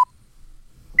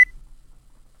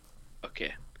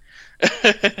 Okay.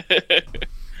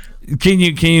 Can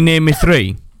you name me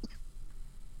 3?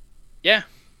 Yeah.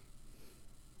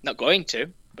 Not going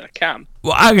to, but I can.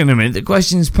 Well, hang on a minute. The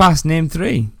question's past. Name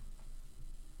 3.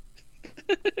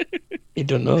 You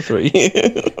don't know 3.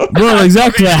 Well,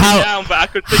 exactly. How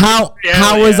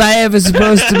was I ever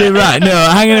supposed to be right? No,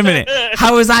 hang on a minute.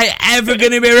 How was I ever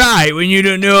going to be right when you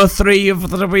don't know 3 off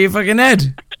the top of your fucking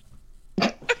head?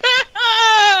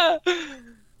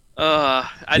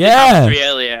 I did have 3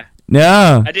 earlier.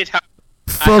 No. I did have.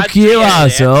 Fuck you,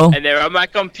 arsehole. And they're on my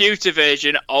computer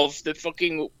version of the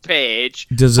fucking page.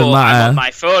 Doesn't matter. I'm on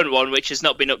my phone one, which has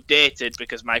not been updated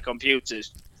because my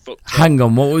computer's fucked up. Hang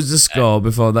on, what was the score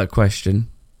before that question?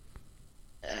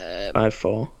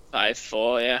 5-4.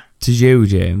 5-4, yeah. To you,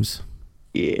 James.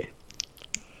 Yeah.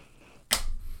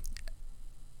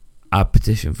 I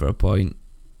petition for a point.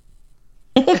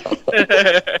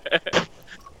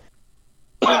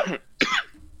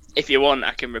 If you want,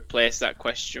 I can replace that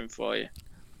question for you.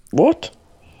 What?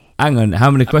 Hang on,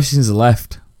 how many questions are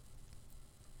left?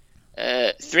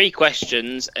 3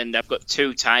 questions, and I've got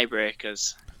 2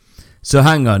 tiebreakers. So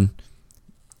hang on.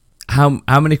 How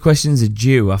many questions are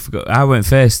due? I forgot. I went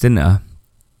first, didn't I?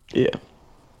 Yeah.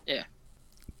 Yeah.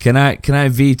 Can I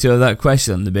veto that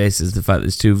question on the basis of the fact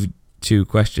there's two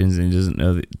questions and he doesn't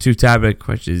know 2 tiebreaker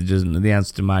questions? He doesn't know the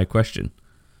answer to my question.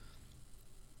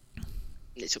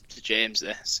 It's up to James.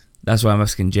 This. That's why I'm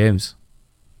asking James.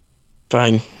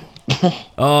 Fine.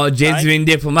 Oh, James is being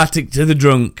diplomatic to the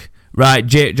drunk. Right,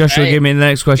 Joshua, give me the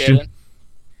next question. Okay,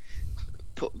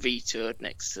 put vetoed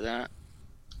next to that.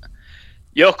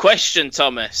 Your question,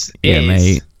 Thomas. Yeah,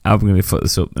 mate. I'm going to fuck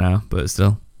this up now, but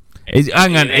still.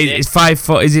 Hang on, it's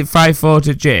 5-4. Is it 5-4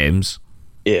 to James?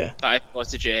 Yeah. 5-4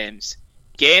 to James.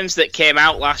 Games that came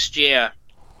out last year.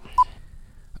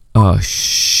 Oh,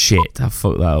 shit. I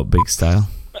fucked that up big style.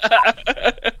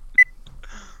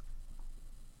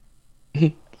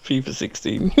 FIFA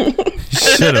 16.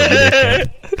 Shut up,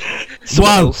 dickhead.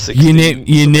 Wow, 16,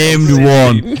 you named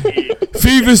 1.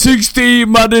 FIFA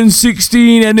 16, Madden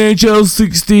 16, NHL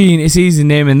 16. It's easy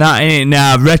naming that, ain't it?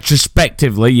 Now,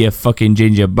 retrospectively, you fucking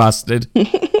ginger bastard.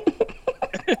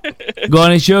 Go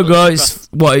on, it's your go.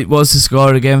 What's the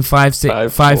score again?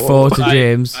 5-4 to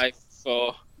James.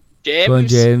 5-4. James. Go on,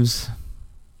 James.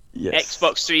 Yes.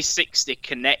 Xbox 360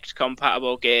 Kinect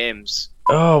compatible games.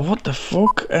 Oh, what the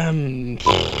fuck? Don't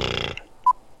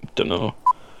know.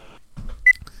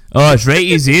 Oh, it's right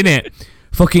easy, isn't it?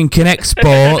 Fucking Kinect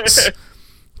Sports,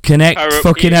 Connect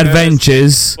fucking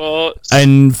Adventures sports.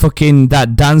 And fucking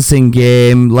that dancing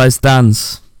game, Let's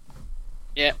Dance.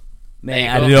 Yeah. Mate,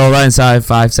 I did all that inside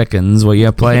 5 seconds. What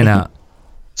you're playing at?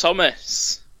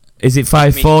 Thomas. Is it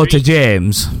 5-4 to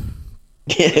James?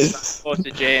 Yes. 5-4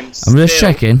 to James. I'm just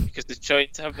checking. Because the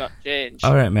choices have not changed.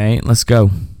 Alright, mate, let's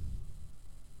go.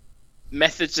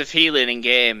 Methods of healing in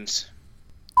games.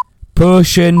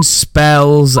 Potions,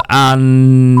 spells,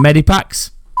 and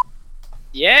medipacks.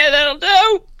 Yeah, that'll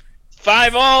do.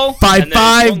 5-all.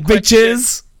 5-5,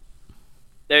 bitches.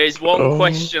 There is one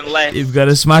question left. You've got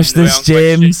to smash this,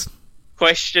 James.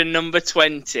 Question number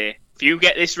 20. If you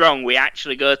get this wrong, we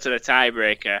actually go to the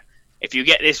tiebreaker. If you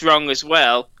get this wrong as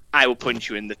well, I will punch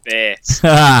you in the face.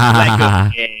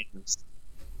 Lego games.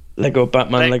 Lego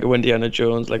Batman, Lego Indiana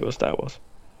Jones, Lego Star Wars.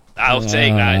 I'll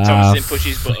take that. Thomas didn't push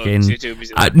his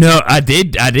button. No, I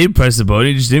did press the button.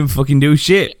 It just didn't fucking do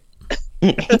shit.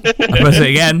 I pressed it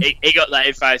again. He got that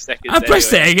in 5 seconds. I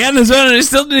pressed it again as well, and it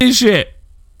still didn't shit.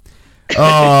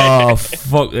 Oh,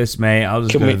 fuck this, mate. I'll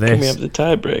just go to this. Can we have the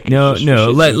tiebreak? No.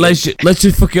 Let's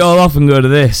just fuck it all off and go to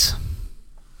this.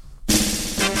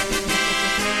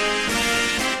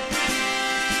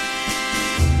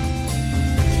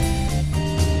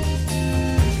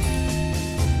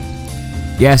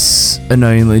 Yes,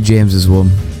 annoyingly, James has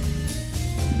won.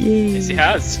 Yes, he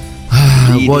has.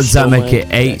 What does that make it?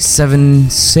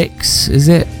 8-7-6, is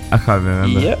it? I can't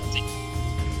remember. Yep.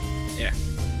 Yeah.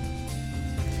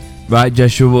 Right,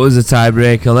 Joshua, what was the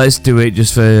tiebreaker? Let's do it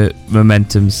just for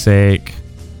momentum's sake.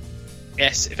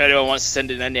 Yes, if anyone wants to send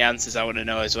in any answers, I want to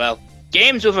know as well.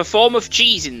 Games with a form of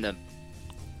cheese in them.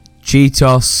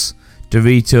 Cheetos,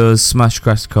 Doritos, Smash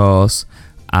Crash Course,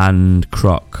 and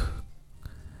Croc.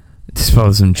 There's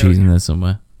probably some cheese in there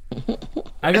somewhere.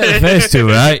 I got the first two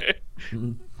right.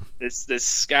 There's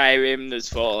Skyrim, there's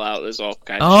Fallout, there's all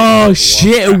kinds of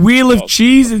shit, a wheel of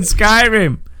cheese in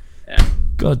Skyrim. Yeah.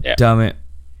 God damn it.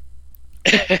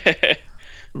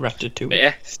 Ratatouille.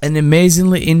 Yeah. An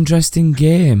amazingly interesting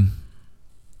game.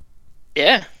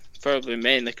 Yeah, probably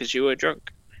mainly because you were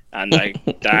drunk. And I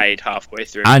died halfway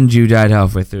through. And you died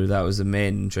halfway through. That was the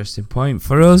main interesting point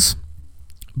for us.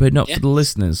 But not for the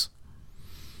listeners.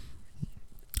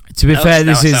 To be fair,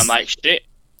 this is like shit.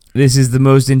 This is the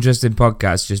most interesting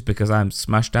podcast just because I'm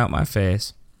smashed out my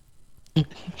face.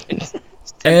 It's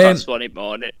 10:01 in the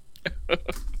morning.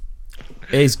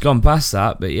 It's gone past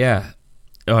that, but yeah.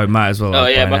 Oh, it might as well. Oh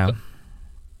yeah, now.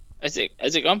 Has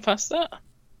it gone past that?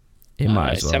 It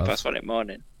might as well. It's 10:01 in the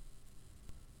morning.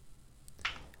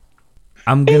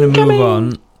 I'm gonna move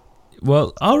on.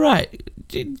 Well, all right.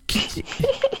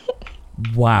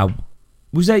 Wow.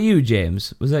 Was that you,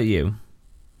 James? Was that you?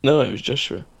 No, it was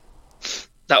Joshua.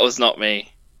 That was not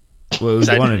me. Well, it was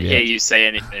one of you. I didn't hear you say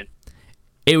anything.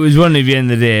 It was one of you in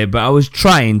the day, but I was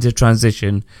trying to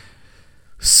transition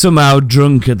somehow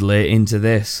drunkenly into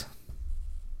this.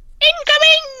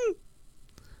 Incoming!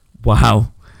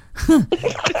 Wow.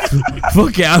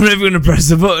 Fuck it, I'm never going to press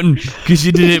the button because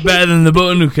you did it better than the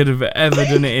button who could have ever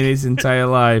done it in his entire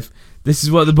life. This is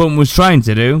what the button was trying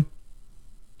to do.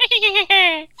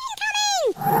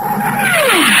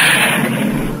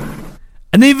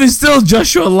 And even still,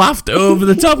 Joshua laughed over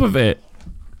the top of it.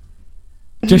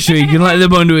 Joshua, you can let the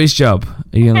button do its job.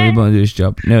 You can let the button do its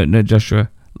job. No, Joshua.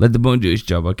 Let the button do its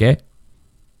job, okay?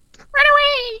 Run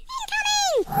away!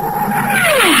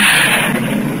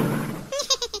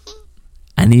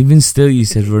 And even still, you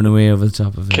said run away over the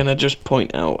top of it. Can I just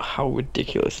point out how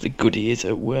ridiculously good he is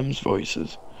at Worm's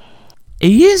voices?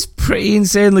 He is pretty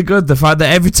insanely good. The fact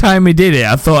that every time he did it,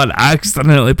 I thought I'd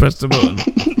accidentally pressed the button.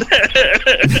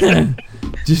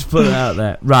 Just put it out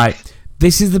there. Right.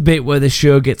 This is the bit where the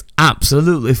show gets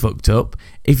absolutely fucked up.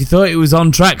 If you thought it was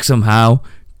on track somehow,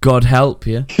 God help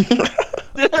you.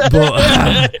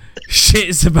 But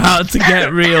shit's about to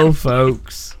get real,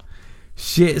 folks.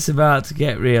 Shit's about to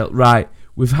get real. Right.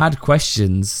 We've had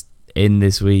questions in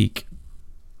this week.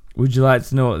 Would you like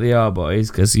to know what they are, boys?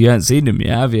 Because you haven't seen them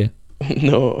yet, have you?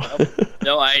 No.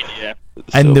 No idea.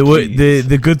 And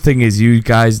the good thing is you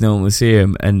guys normally see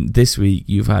them, and this week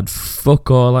you've had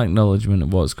fuck all acknowledgement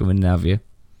of what's coming, have you?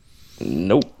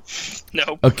 Nope.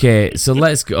 Okay, so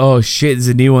let's go. Oh shit, there's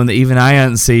a new one that even I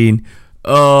hadn't seen.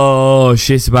 Oh,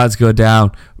 shit's about to go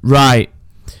down. Right.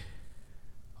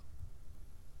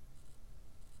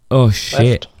 Oh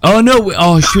shit. Left. Oh no,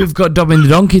 we've got Dobbin the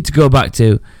Donkey to go back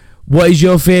to. What is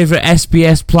your favourite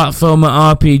SPS platformer,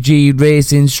 RPG,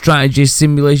 racing, strategy,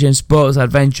 simulation, sports,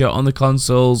 adventure on the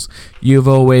consoles you've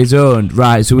always owned?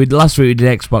 Right, so last week we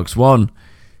did Xbox One.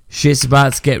 Shit's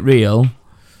about to get real.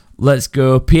 Let's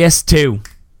go PS2.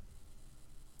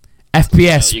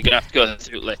 FPS. You're going to have to go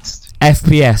through the list.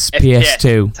 FPS,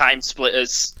 PS2. Time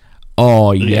Splitters.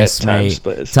 Oh, yes, mate.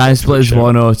 Time Splitters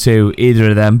 1 or 2. Either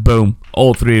of them. Boom.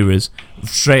 All three of us.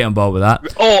 Straight on board with that.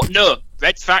 Oh, no.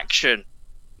 Red Faction.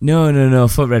 No.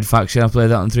 Fuck Red Faction. I played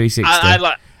that on 360.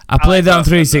 I played that on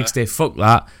 360. Fuck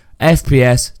that.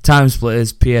 FPS, Time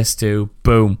Splitters, PS2.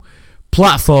 Boom.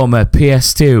 Platformer,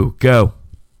 PS2. Go.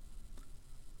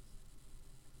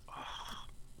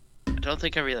 I don't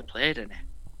think I really played any.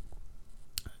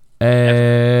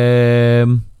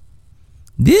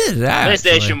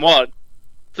 PlayStation 1.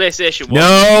 PlayStation 1.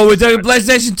 No, we're talking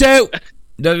PlayStation 2.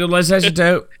 Talking PlayStation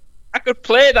 2. I could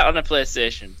play that on a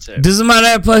PlayStation 2. Doesn't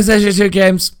matter. PlayStation 2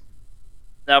 games.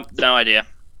 No idea.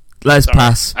 Let's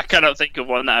pass. I cannot think of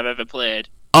one that I've ever played.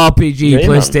 RPG, Rayman.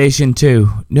 PlayStation 2.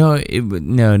 No,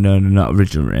 not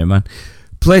original Rayman.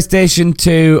 PlayStation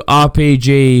 2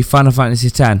 RPG, Final Fantasy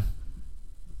X.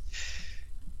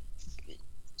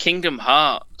 Kingdom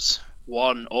Hearts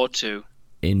 1 or 2.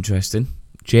 Interesting.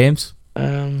 James?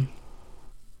 I'll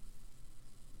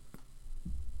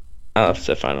have to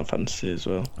say Final Fantasy as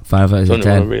well. Final Fantasy X.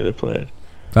 Only one I really played.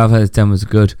 Final Fantasy X was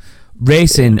good.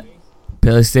 Racing,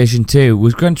 PlayStation 2.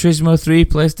 Was Gran Turismo 3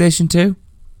 PlayStation 2?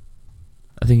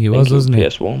 I think it was, wasn't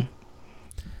it? PS1.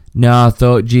 No, I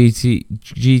thought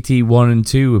GT 1 and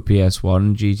 2 were PS1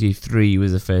 and GT 3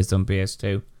 was the first on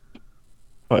PS2.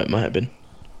 Oh, it might have been.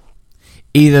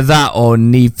 Either that or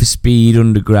Need for Speed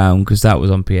Underground, because that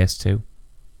was on PS2.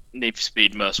 Need for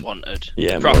Speed Most Wanted.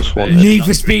 Yeah, Most Wanted. Need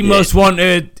for Speed Most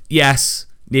Wanted, yes.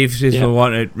 Need for Speed Most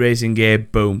Wanted, racing game,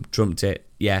 boom, trumped it,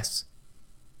 yes.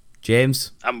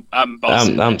 James? I'm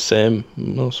same.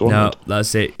 Most Wanted. No,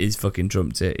 that's it. He's fucking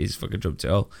trumped it.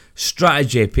 All.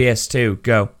 Strategy, PS2,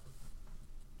 go.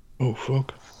 Oh,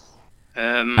 fuck.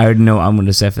 I already know what I'm going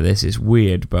to say for this. It's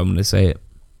weird, but I'm going to say it.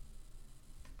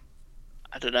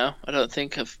 I don't know. I don't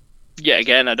think I've... Yet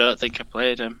again, I don't think I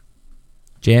played him.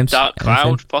 James? Dark Cloud,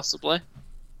 anything? Possibly.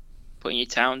 Putting your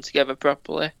town together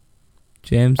properly.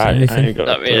 James, anything? I ain't got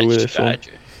not really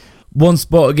strategy. Once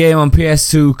bought a game on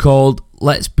PS2 called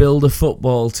Let's Build a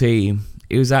Football Team.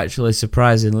 It was actually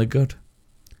surprisingly good.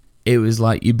 It was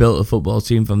like you built a football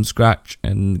team from scratch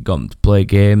and got them to play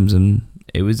games, and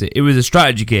it was a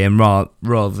strategy game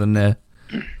rather than a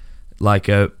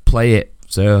play it.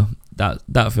 So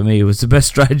that for me was the best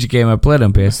strategy game I played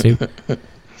on PS2.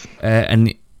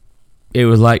 And it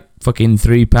was like fucking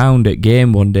 £3 at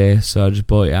game one day, so I just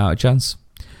bought it out of chance.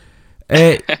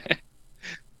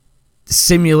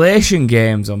 Simulation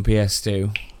games on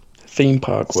PS2. Theme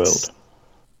Park World.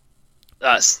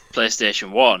 That's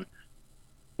PlayStation 1.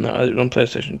 No, I did it on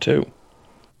PlayStation 2.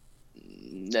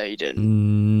 No, you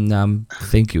didn't. I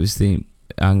think it was Theme.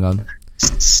 Hang on.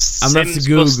 I'm going to have to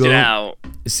Google.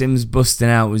 Sims Busting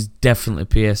Out was definitely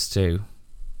PS2.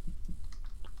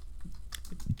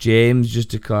 James,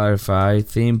 just to clarify,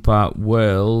 Theme Park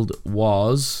World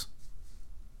was...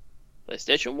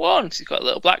 PlayStation 1, because he's got a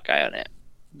little black guy on it.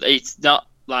 It's not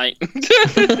like...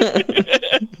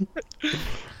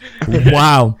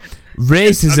 Wow.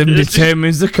 Racism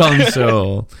determines the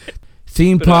console.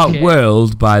 Theme Park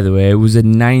World, by the way, was a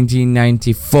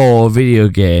 1994 video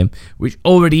game, which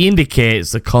already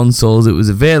indicates the consoles it was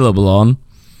available on,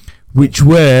 which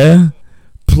were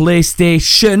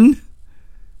PlayStation,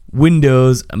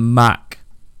 Windows, and Mac.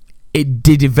 It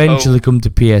did eventually come to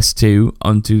PS2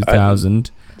 on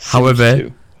 2000.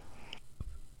 However,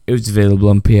 it was available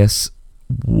on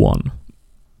PS1.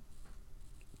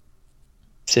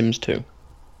 Sims 2.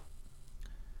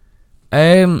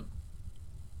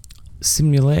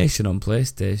 Simulation on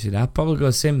PlayStation. I'd probably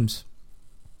go Sims.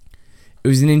 It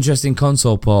was an interesting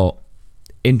console port.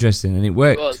 Interesting, and it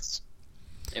worked.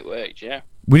 It worked, yeah.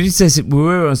 We did say we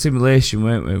were on simulation,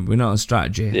 weren't we? We're not on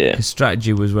strategy. Yeah. Because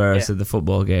strategy was where I said the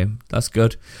football game. That's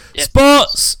good. Yep.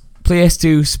 Sports!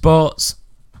 PS2 Sports.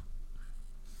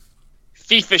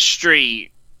 FIFA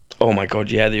Street. Oh my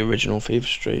god, yeah, the original FIFA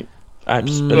Street. I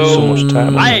just spent so much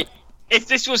time on it. If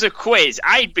this was a quiz,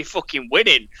 I'd be fucking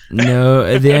winning. No,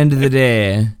 at the end of the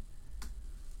day,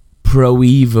 Pro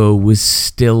Evo was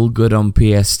still good on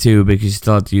PS2 because you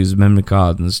still had to use memory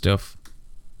card and stuff.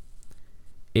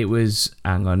 It was...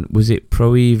 Hang on. Was it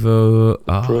Pro Evo...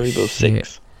 Oh, Pro Evo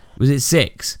 6. Was it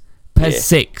 6? PES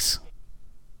 6.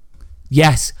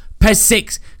 Yes, PES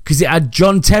 6, because it had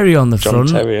John Terry on the front.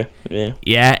 John Terry, yeah.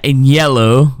 Yeah, in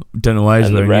yellow. Don't know why he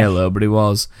was wearing yellow, but he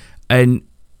was. And...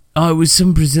 Oh, it was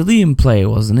some Brazilian player,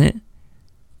 wasn't it?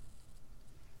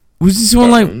 Was it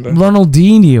someone like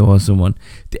Ronaldinho or someone?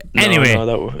 Anyway, no,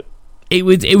 that was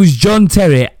it was John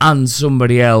Terry and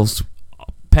somebody else.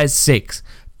 PES 6.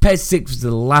 PES 6 was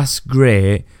the last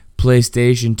great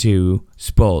PlayStation 2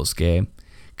 sports game.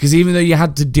 Because even though you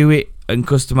had to do it and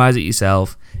customise it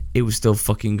yourself, it was still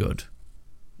fucking good.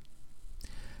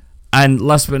 And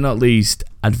last but not least,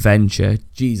 Adventure.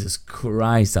 Jesus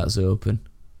Christ, that's open.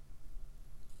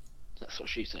 That's what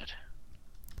she said.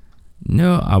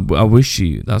 No, I wish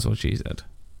that's what she said.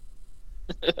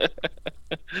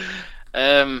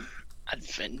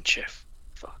 Adventure.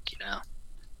 Fucking hell.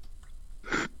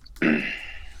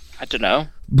 I don't know.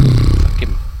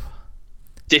 Fucking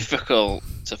difficult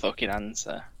to fucking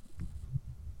answer.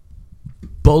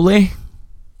 Bully?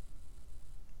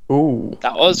 Ooh.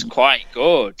 That was quite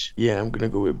good. Yeah, I'm going to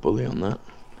go with Bully on that.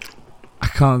 I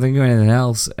can't think of anything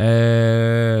else.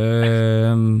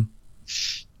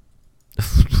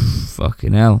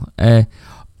 Fucking hell.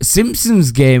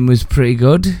 Simpsons game was pretty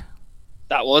good.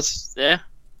 That was, yeah.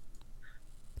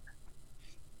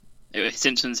 It was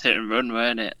Simpsons Hit and Run,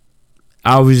 weren't it?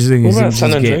 I was just thinking what about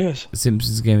San Andreas?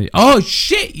 Simpsons game. Oh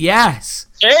shit! Yes.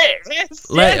 Yes.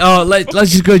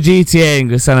 Let's just go GTA and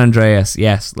go San Andreas.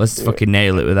 Yes, let's fucking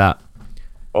nail it with that.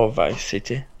 Or Vice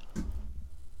City.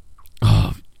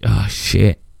 Oh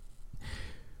shit.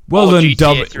 Well done,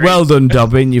 Dobbin. Well done,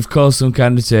 Dobbin. You've caused some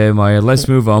kind of turmoil. Let's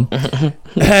move on.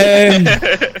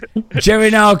 Jerry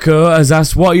Narco has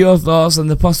asked, what are your thoughts on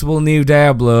the possible new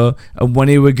Diablo and when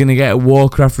are we going to get a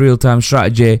Warcraft real-time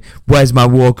strategy? Where's my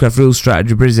Warcraft real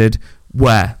strategy, Blizzard?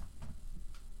 Where?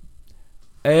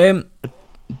 Don't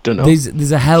know.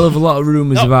 There's a hell of a lot of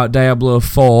rumours about Diablo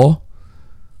 4.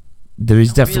 There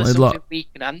is definitely a lot. We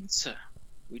can answer.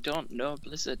 We don't know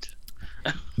Blizzard.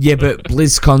 Yeah, but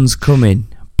BlizzCon's coming.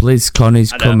 BlizzCon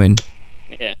is coming.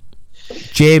 Yeah.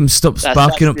 James, stop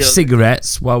sparking up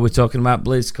cigarettes while we're talking about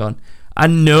BlizzCon. I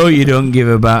know you don't give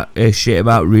a shit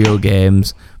about real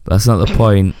games, but that's not the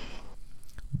point.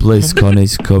 BlizzCon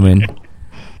is coming.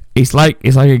 It's like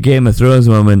a Game of Thrones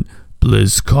moment.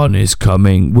 BlizzCon is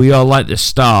coming. We are like the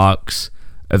Starks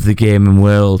of the gaming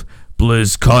world.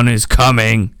 BlizzCon is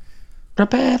coming.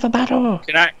 Prepare for battle.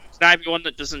 Can I be one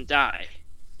that doesn't die?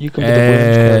 You can be the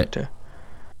worst character.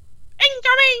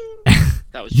 Incoming!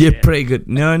 That was You're pretty good.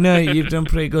 No, you've done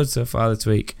pretty good so far this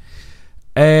week.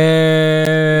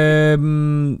 That's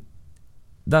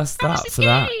that for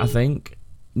that, I think.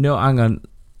 No, hang on.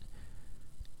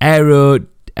 Aero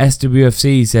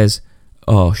SWFC says,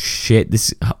 oh shit,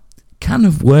 this can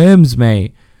of worms,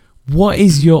 mate. What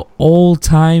is your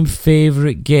all-time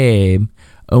favourite game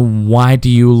and why do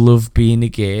you love being a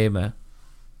gamer?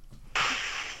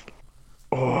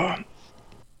 Oh.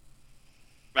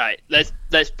 Right, let's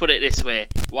put it this way.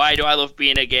 Why do I love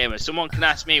being a gamer? Someone can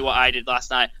ask me what I did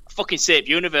last night. I fucking saved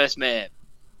Universe, mate.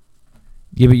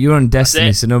 Yeah, but you're on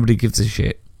Destiny, so nobody gives a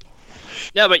shit.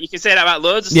 No, but you can say that about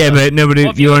loads of stuff. stuff. Yeah, but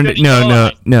nobody. You're on.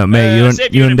 No, mate.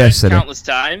 You're on Destiny. Countless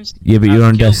times. Yeah, but you're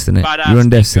on Destiny. You're on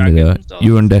Destiny though.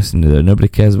 You're on Destiny though. Nobody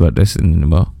cares about Destiny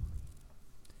anymore.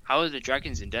 How are the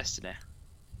dragons in Destiny?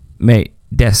 Mate,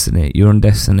 Destiny. You're on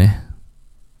Destiny.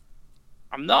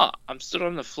 I'm not. I'm stood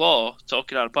on the floor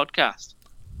talking on a podcast.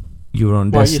 You're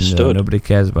on Destiny though. Nobody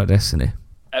cares about Destiny.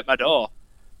 At my door.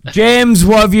 James,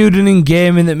 what have you done in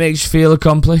gaming that makes you feel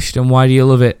accomplished and why do you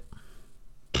love it?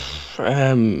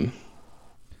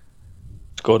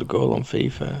 Scored a goal on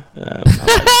FIFA.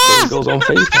 Scored goals on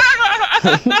FIFA.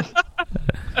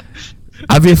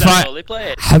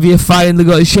 Have you finally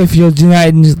got Sheffield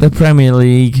United into the Premier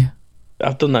League?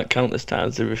 I've done that countless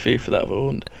times every FIFA that I've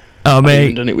owned. Oh, mate. I've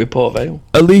even done it with Port Vale.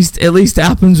 At least it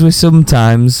happens with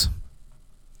sometimes.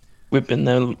 We've been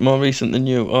there more recent than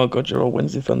you. Oh, God, you're all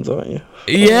Wednesday fans, aren't you?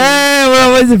 Yeah, we're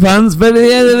all Wednesday fans, but at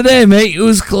the end of the day, mate,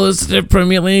 who's close to the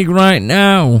Premier League right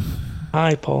now?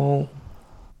 Hi, Paul.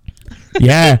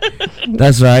 Yeah,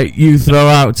 that's right. You throw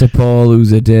out to Paul,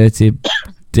 who's a dirty,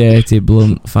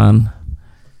 blunt fan.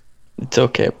 It's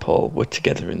okay, Paul. We're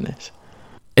together in this.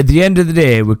 At the end of the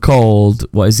day, we're called,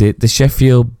 what is it, the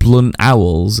Sheffield Blunt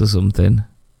Owls or something?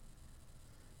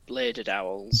 Bladed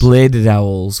Owls. Bladed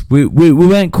Owls. We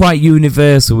went quite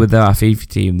universal with our FIFA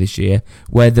team this year.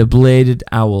 We're the Bladed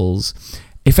Owls.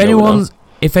 If anyone's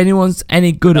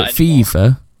any good at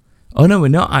FIFA... Oh, no, we're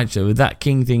not actually. With that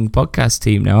King Thing podcast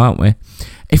team now, aren't we?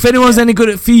 If anyone's any good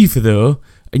at FIFA, though,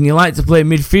 and you like to play a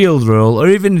midfield role, or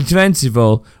even a defensive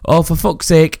role, or for fuck's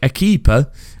sake, a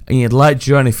keeper, and you'd like to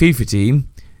join a FIFA team,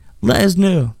 let us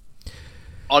know.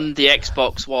 On the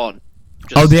Xbox One.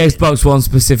 Xbox One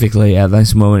specifically at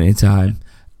this moment in time.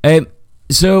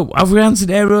 So, have we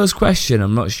answered Aero's question?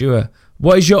 I'm not sure.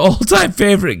 What is your all-time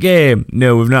favourite game?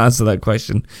 No, we've not answered that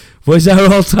question. What is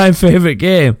our all-time favourite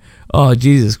game? Oh,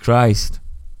 Jesus Christ.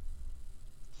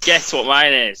 Guess what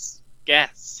mine is.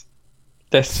 Guess.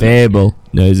 Fable.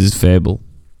 No, it is Fable.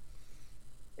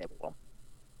 Fable.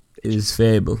 It is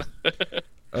Fable.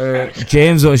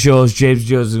 James, what's yours? James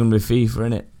Jones is going to be FIFA,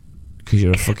 innit? Because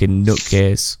you're a fucking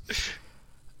nutcase.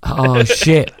 Oh,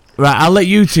 shit. Right, I'll let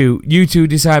you two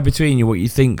decide between you what you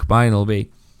think mine will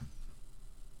be.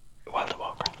 World of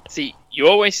Warcraft. See, you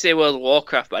always say World of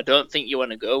Warcraft, but I don't think you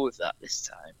want to go with that this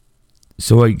time.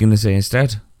 So what are you going to say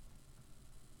instead?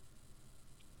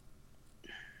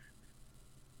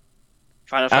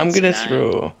 I'm going to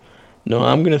throw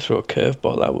a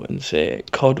curveball out and say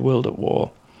COD World at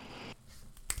War.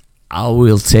 I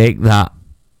will take that.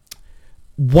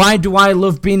 Why do I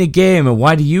love being a gamer?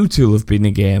 Why do you two love being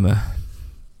a gamer?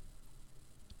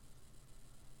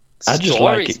 I just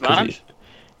like it because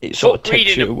it sort of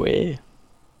takes you away.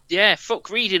 Yeah, fuck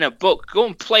reading a book. Go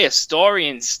and play a story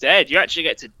instead. You actually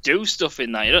get to do stuff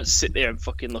in that. You don't sit there and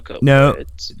fucking look up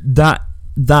words.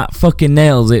 That fucking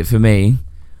nails it for me.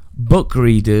 Book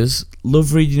readers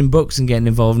love reading books and getting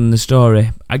involved in the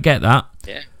story. I get that.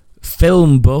 Yeah.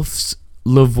 Film buffs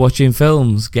love watching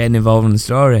films, getting involved in the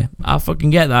story. I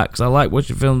fucking get that because I like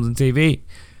watching films and TV.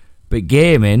 But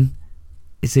gaming,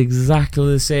 it's exactly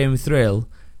the same thrill,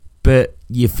 but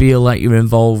you feel like you're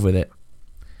involved with it.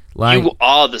 Like, you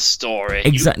are the story.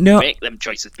 You make them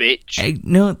choices, bitch.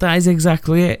 No, that is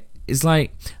exactly it. It's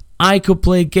like, I could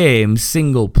play games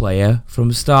single player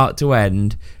from start to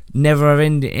end, never have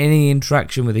any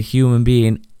interaction with a human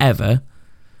being ever.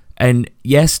 And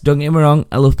yes, don't get me wrong,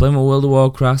 I love playing my World of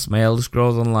Warcraft, my Elder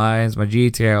Scrolls Online, my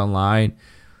GTA Online,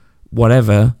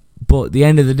 whatever. But at the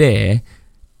end of the day,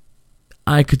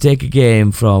 I could take a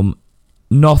game from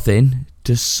nothing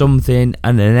to something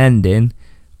and an ending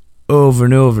over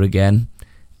and over again.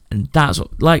 And that's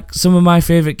like some of my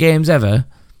favourite games ever.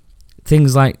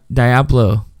 Things like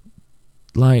Diablo,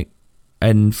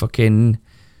 and fucking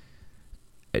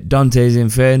Dante's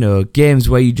Inferno, games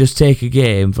where you just take a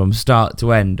game from start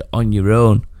to end on your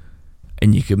own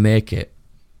and you can make it.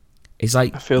 It's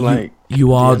like, I feel like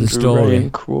you are the story. Ryan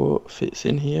quote fits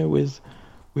in here with,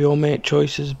 we all make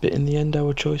choices, but in the end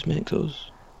our choice makes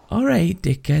us. Alright,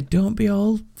 dickhead, don't be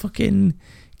all fucking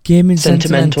gaming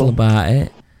sentimental about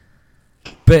it.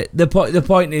 But the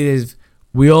point is,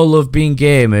 we all love being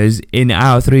gamers, in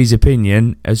our three's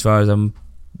opinion, as far as I'm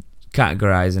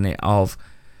categorising it, of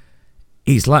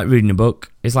it's like reading a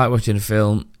book, it's like watching a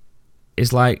film,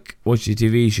 it's like watching a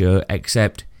TV show,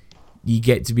 except you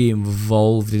get to be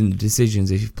involved in the decisions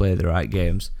if you play the right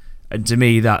games. And to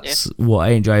me, that's what I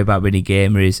enjoy about being a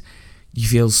gamer, is you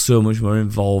feel so much more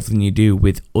involved than you do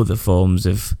with other forms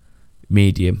of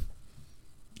medium.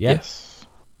 Yeah? Yes.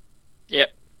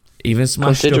 Yep. Even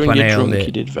smashed up, I nailed it.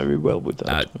 You did very well with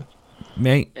that.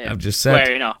 Mate, I've just said.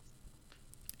 Fair enough.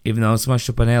 Even though I smashed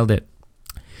up, I nailed it.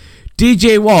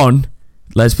 DJ1,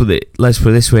 let's put it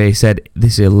this way, he said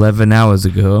this 11 hours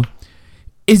ago.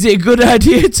 Is it a good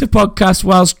idea to podcast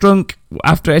whilst drunk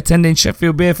after attending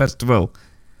Sheffield Beer Festival?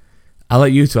 I'll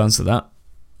let you to answer that.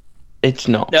 It's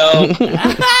not. No.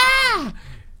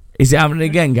 Is it happening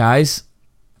again, guys?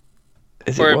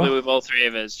 Probably with all three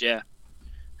of us, yeah.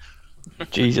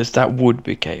 Jesus, that would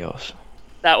be chaos.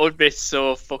 That would be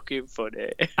so fucking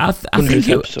funny. I think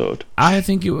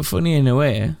it was funny in a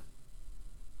way.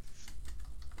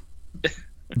 Do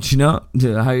you know?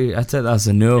 I said that's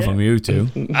a no from you two.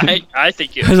 I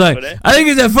think it was funny. I think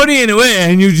it's funny in a way,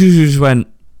 and you just went.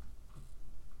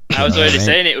 I was already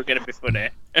saying it was going to be funny.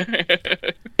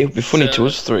 It would be funny to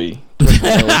us three.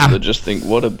 They'll just think,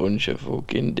 what a bunch of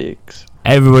fucking dicks.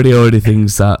 Everybody already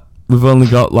thinks that. We've only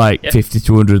got 50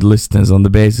 to 100 listeners on the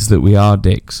basis that we are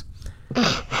dicks.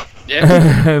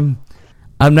 Yeah.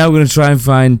 I'm now going to try and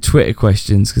find Twitter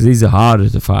questions because these are harder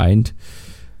to find.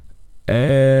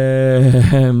 Yarp.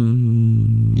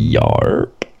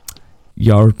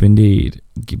 Yarp indeed.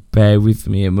 Bear with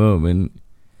me a moment.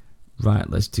 Right,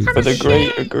 let's do For the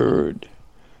greater good.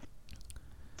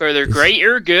 For the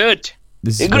greater good.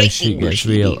 This is where shit gets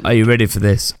real. Are you ready for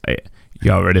this?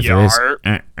 Y'all ready for this?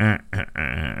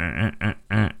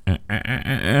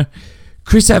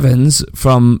 Chris Evans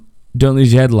from Don't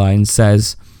Lose Your Headlines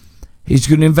says he's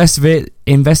going to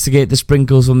investigate the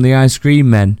sprinkles from the ice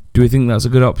cream men. Do we think that's a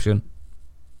good option?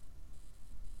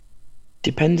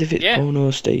 Depends if it's Porno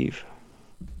Steve.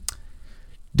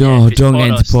 No, don't get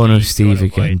into Porno Steve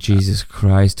again. Jesus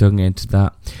Christ, don't get into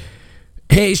that.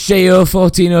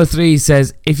 HJO1403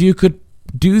 says, if you could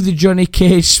do the Johnny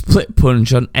Cage split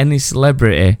punch on any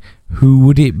celebrity, who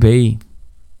would it be?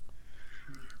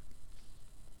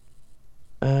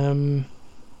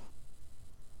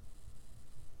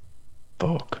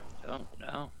 Fuck. I don't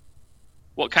know.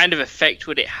 What kind of effect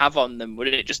would it have on them? Would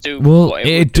it just do? Well,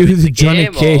 it'd do the Johnny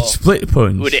Cage split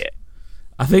punch. Would it?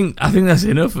 I think that's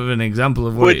enough of an example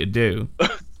of what it'd do.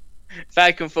 If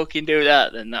I can fucking do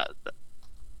that, then that.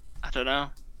 don't know.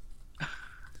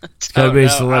 It's got to be a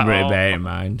celebrity, bear in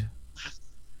mind.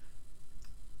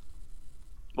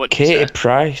 Katie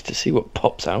Price, to see what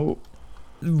pops out.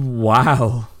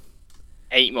 Wow.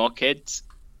 8 more kids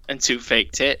and 2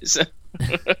 fake tits.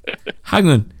 Hang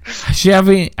on. Has she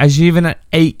even had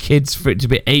 8 kids for it to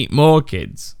be 8 more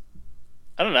kids?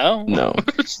 I don't know. No. I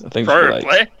think it's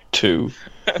like 2.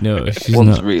 No, she's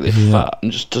One's not. really fat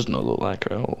and just does not look like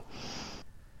her at all.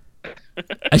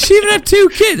 Has she even had 2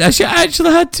 kids? Has she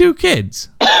actually had 2 kids?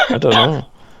 I don't know.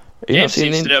 James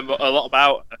seems to know a lot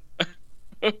about her.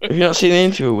 Have you not seen the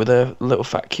interview with a little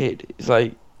fat kid? He's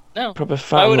like proper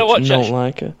fat. Why would I watch don't that?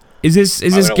 like her. Is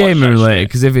this gaming related?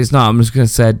 Because if it's not, I'm just going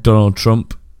to say Donald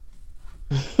Trump.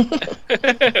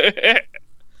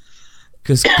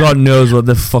 Because God knows what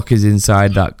the fuck is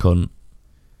inside that cunt.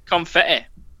 Confetti.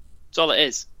 That's all it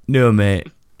is. No, mate.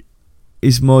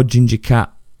 It's more ginger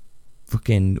cat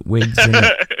fucking wigs,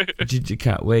 innit? Ginger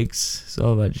cat wigs. It's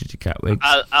all about ginger cat wigs.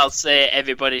 I'll say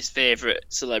everybody's favourite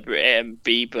celebrity,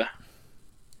 Bieber.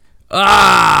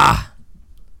 Ah!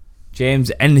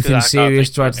 James, anything serious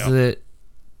to add to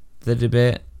the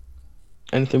debate?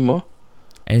 Anything more?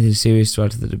 Anything serious to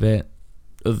add to the debate?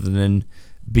 Other than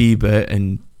Bieber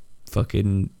and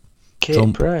fucking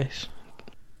Katie Price.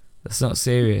 That's not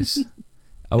serious.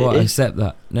 I won't accept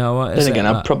that. No, I won't accept that. Then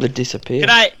again, I'd probably disappear.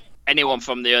 Anyone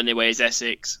from the Only Way is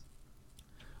Essex.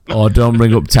 Oh, don't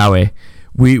bring up Towie.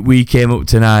 We came up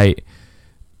tonight,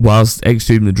 whilst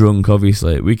extremely drunk,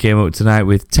 obviously. We came up tonight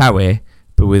with Towie,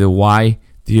 but with a Y.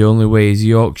 The Only Way is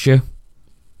Yorkshire.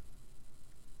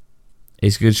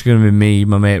 It's just going to be me,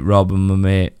 my mate Rob, and my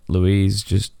mate Louise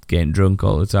just getting drunk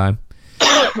all the time.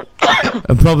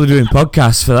 I'm probably doing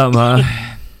podcasts for that matter.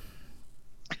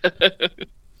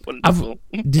 Wonderful.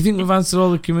 Do you think we've answered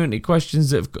all the community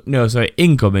questions that have... No, sorry,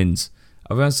 incomings.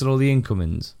 Have we answered all the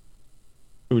incomings?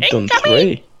 We've done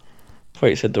 3. I thought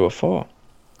you said there were 4.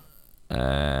 Did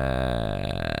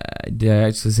I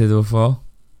actually say there were 4?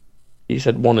 You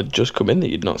said one had just come in that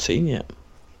you'd not seen yet.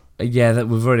 Yeah,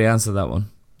 we've already answered that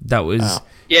one. That was...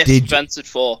 Yes, we've answered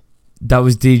 4. That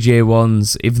was DJ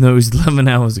One's. Even though it was 11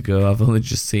 hours ago, I've only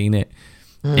just seen it.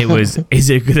 It was, is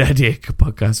it a good idea to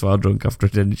podcast while drunk after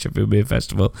attending Sheffield Beer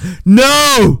Festival?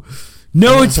 No!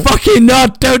 No, it's fucking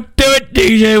not! Don't do it,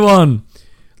 DJ One!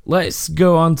 Let's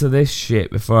go on to this shit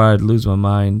before I lose my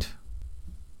mind.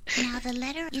 Now the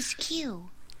letter is Q.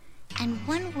 And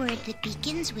one word that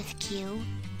begins with Q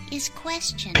is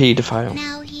question. Pedophile.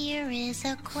 Now here is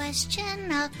a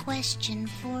question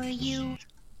for you.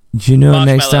 Do you know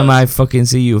next time I fucking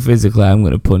see you physically, I'm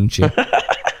going to punch you.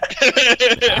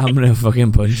 I'm going to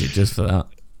fucking punch you just for that.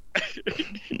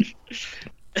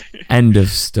 End of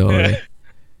story.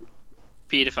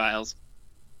 Pedophiles.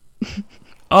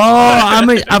 Oh,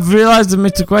 I've realised I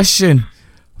missed a question.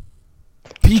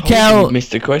 PKL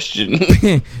missed a question.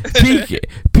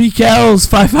 PKL's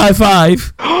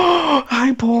 555.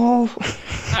 Hi, Paul.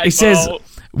 He says,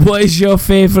 what is your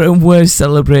favourite and worst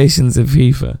celebrations of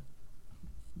FIFA?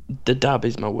 The dab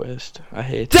is my worst. I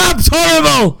hate it. Dab's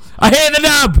horrible! I hate the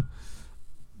dab!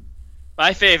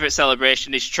 My favourite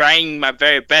celebration is trying my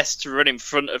very best to run in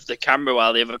front of the camera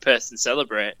while the other person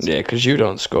celebrates. Yeah, because you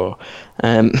don't score.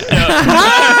 What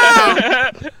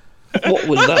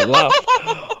was that laugh?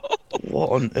 What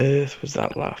on earth was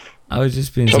that laugh? I was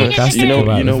just being sarcastic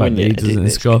about the fact that he doesn't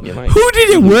score. Like, who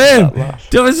did a worm?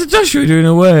 Was it Joshua doing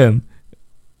a worm?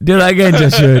 Do that again,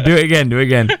 Joshua. Do it again.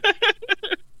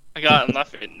 I can't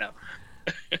laugh at it now.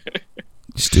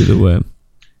 Just do the worm.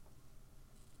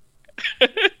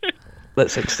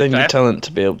 Let's extend your talent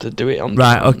to be able to do it on.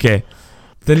 Right, okay.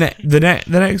 The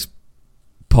next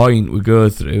point we go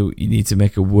through, you need to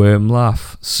make a worm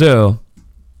laugh. So,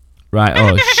 right,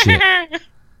 oh shit.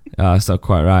 Oh, that's not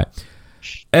quite right.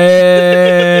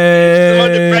 I'm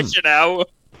under pressure now.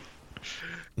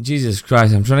 Jesus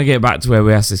Christ, I'm trying to get back to where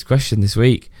we asked this question this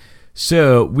week.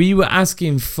 So, we were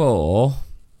asking for...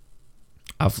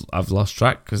 I've lost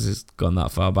track because it's gone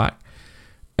that far back.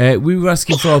 We were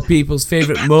asking for people's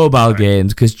favourite mobile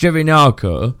games because Jerry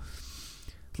Narco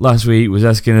last week was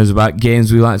asking us about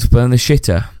games we like to play on the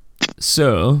shitter.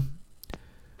 So,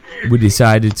 we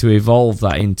decided to evolve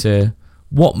that into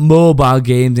what mobile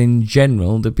games in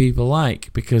general do people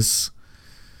like? Because,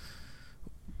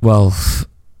 well,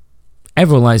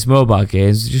 everyone likes mobile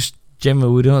games, just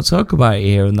generally we don't talk about it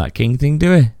here on That King Thing,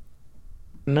 do we?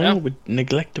 No, we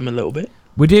neglect them a little bit.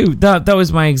 We do. That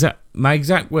was my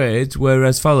exact words were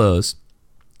as follows.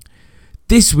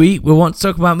 This week we want to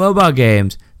talk about mobile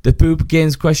games. The poop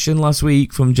games question last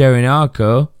week from Jerry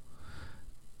Narco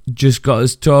just got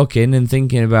us talking and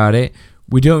thinking about it.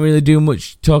 We don't really do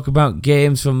much talk about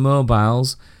games from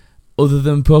mobiles other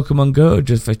than Pokemon Go,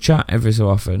 just for chat every so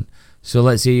often. So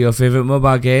let's hear your favourite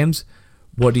mobile games.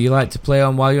 What do you like to play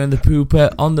on while you're in the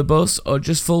pooper, on the bus, or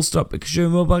just full stop because you're a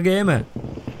mobile gamer?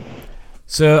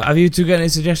 So have you two got any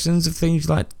suggestions of things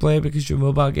you like to play because you're a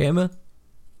mobile gamer?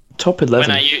 Top 11.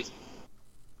 When I use...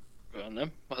 Go on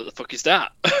then. What the fuck is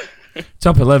that?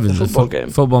 Top 11 is a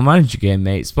football manager game,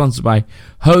 mate. Sponsored by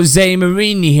Jose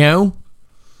Mourinho.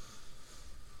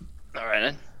 Alright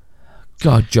then.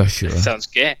 God, Joshua. Sounds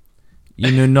gay.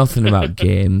 You know nothing about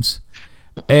games.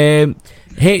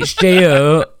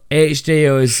 HJO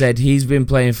has said he's been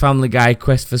playing Family Guy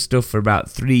Quest for Stuff for about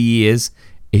 3 years.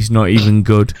 It's not even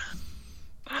good.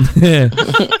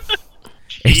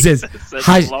 He says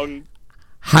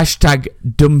hashtag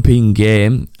dumping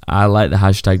game. I like the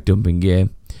hashtag dumping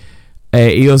game.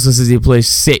 He also says he plays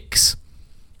 6.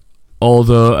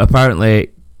 Although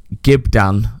apparently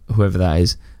Gibdan, whoever that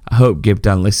is, I hope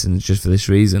Gibdan listens just for this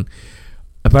reason.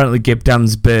 Apparently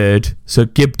Gibdan's bird, so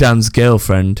Gibdan's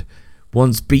girlfriend,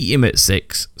 once beat him at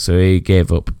 6, so he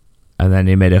gave up. And then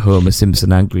he made a Homer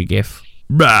Simpson angry gif.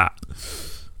 Rah!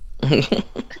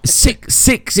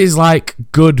 6 is like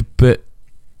good, but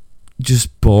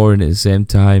just boring at the same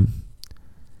time.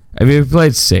 Have you ever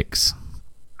played 6?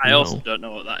 I also don't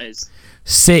know what that is.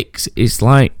 6 is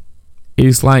like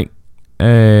it's like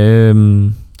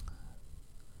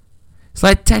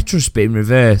Tetris but in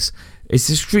reverse. It's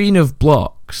a screen of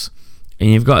blocks, and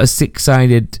you've got a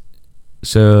 6-sided,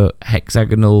 so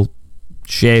hexagonal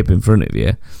shape in front of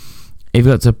you. You've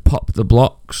got to pop the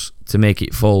blocks to make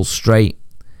it fall straight,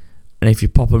 and if you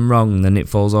pop them wrong, then it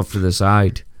falls off to the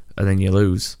side, and then you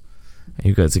lose. And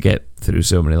you've got to get through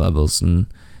so many levels, and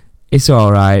it's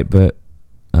all right, but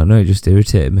I don't know, it just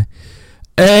irritated me.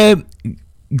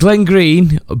 Glenn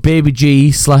Green, Baby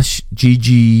G /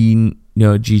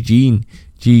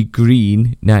 G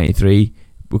Green 93.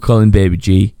 We'll call him Baby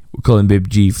G. We'll call him Baby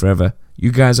G forever.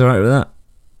 You guys alright with that?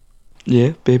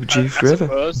 Yeah, Baby G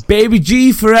forever. Baby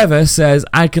G forever says,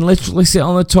 I can literally sit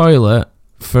on the toilet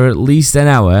for at least an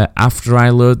hour after I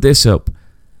load this up.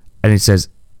 And it says,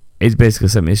 it's basically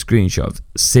sent me a screenshot of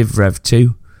Civ Rev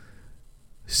 2.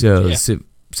 So, yeah.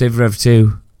 Civ Rev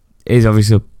 2 is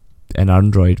obviously an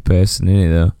Android person,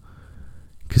 isn't it, though?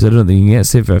 Because I don't think you can get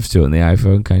Civ Rev 2 on the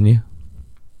iPhone, can you?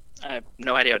 I have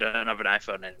no idea. I don't have an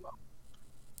iPhone anymore.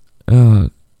 Oh,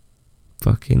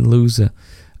 fucking loser.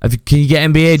 Can you get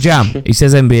NBA Jam? He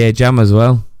says NBA Jam as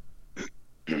well.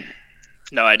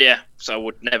 No idea. So I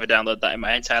would never download that in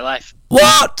my entire life.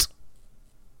 What?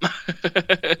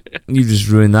 You just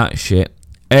ruined that shit.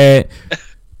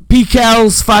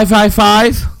 PKL's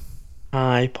 555.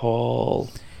 Hi, Paul.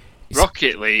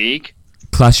 Rocket League.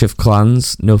 Clash of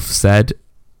Clans, Nuff said.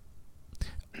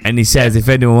 And he says if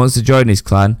anyone wants to join his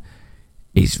clan,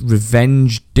 it's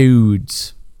Revenge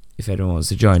Dudes. If anyone wants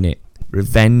to join it.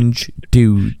 Revenge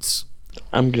Dudes.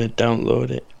 I'm going to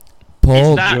download it.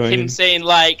 Paul, is that him saying,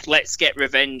 like, let's get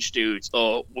Revenge Dudes,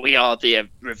 or we are the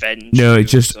Revenge No,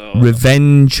 Dudes, it's just or...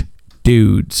 Revenge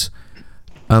Dudes.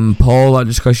 Paul, that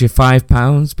just cost you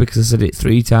 £5 because I said it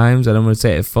 3 times and I'm going to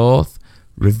say it a 4th.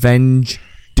 Revenge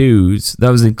Dudes. That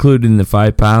was included in the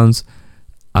 £5.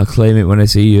 I'll claim it when I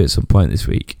see you at some point this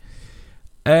week.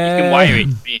 You can wire it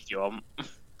to me if you want.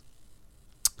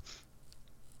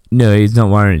 No, he's not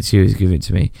wiring it to you, he's giving it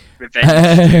to me.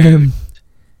 Revenge.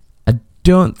 I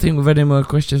don't think we've had any more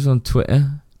questions on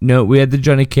Twitter. No, we had the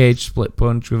Johnny Cage split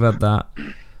punch, we've had that.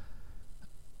 We've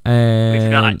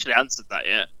not actually answered that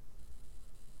yet.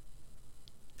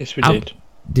 Yes, we did.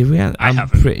 Did we? I'm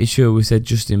pretty sure we said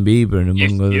Justin Bieber and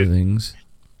among other things.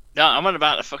 No, I'm on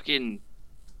about the fucking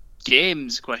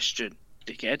games question,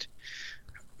 dickhead.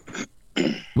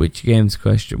 Which games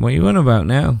question? What are you on about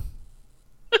now?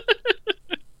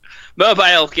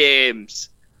 Mobile games.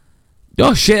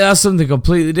 Oh shit, that's something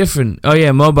completely different. Oh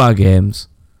yeah, mobile games.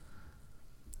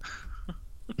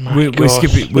 We're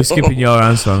skipping your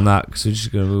answer on that because we're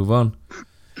just going to move on.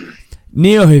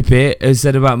 Neo Hippie has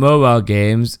said about mobile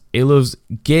games, he loves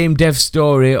Game Dev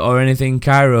Story or anything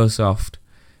Kairosoft.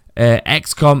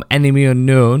 XCOM Enemy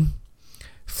Unknown,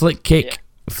 Flick Kick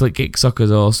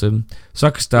Soccer's awesome,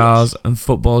 Soccer Stars, and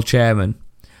Football Chairman.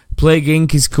 Plague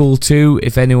Inc. is cool too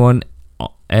if anyone,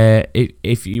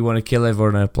 if you want to kill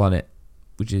everyone on a planet,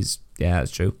 which is, yeah,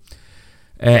 that's true.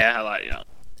 Yeah, I like that.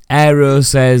 Aero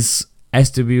says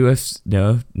SWF,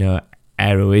 no,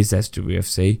 Aero is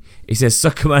SWFC. He says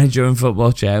Soccer Manager and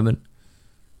Football Chairman,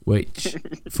 which,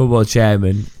 Football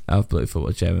Chairman, I've played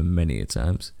Football Chairman many a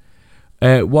times.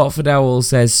 Watford Owl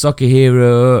says Soccer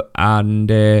Hero, and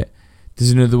there's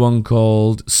another one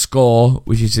called Score,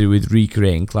 which is to do with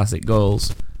recreating classic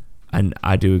goals, and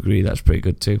I do agree that's pretty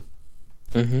good too.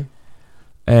 Mm-hmm.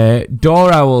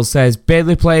 Door Owl says,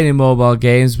 barely playing in mobile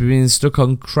games, we've been stuck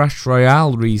on Crash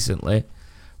Royale recently.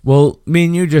 Well, me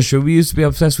and you, Joshua, we used to be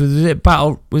obsessed with, was it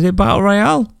Battle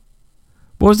Royale?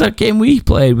 What was that game we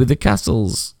played with the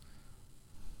castles?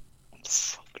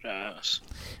 Fuck knows.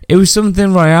 It was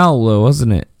something Royale though,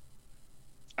 wasn't it?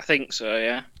 I think so,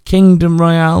 yeah. Kingdom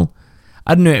Royale?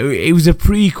 I don't know, it was a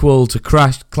prequel to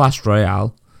Clash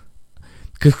Royale.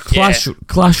 Because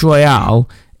Clash Royale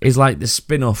is like the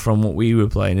spin-off from what we were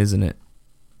playing, isn't it?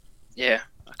 Yeah,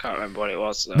 I can't remember what it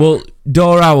was though. Well,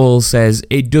 Door Owl says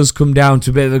it does come down to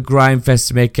a bit of a grind fest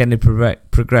to make any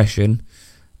progression.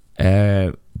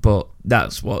 But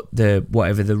that's what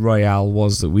whatever the Royale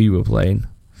was that we were playing.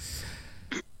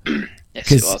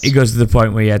 Yes, it was. It goes to the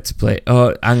point where you had to play.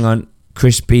 Oh, hang on.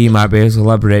 Chris B might be able to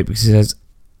elaborate because he says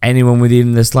anyone with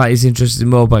even the slightest interest in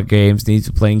mobile games needs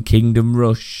to play in Kingdom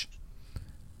Rush.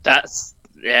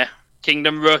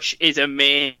 Kingdom Rush is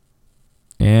amazing.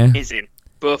 Yeah.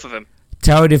 Both of them.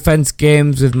 Tower defense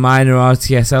games with minor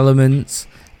RTS elements.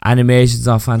 Animations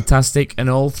are fantastic, and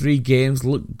all three games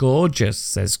look gorgeous,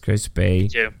 says Chris B.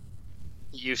 Yeah.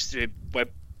 Used to be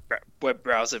web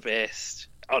browser based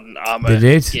on Armour.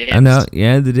 They did. Games. I know.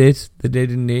 Yeah, they did. They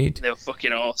did indeed. They were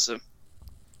fucking awesome.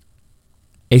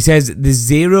 He says there's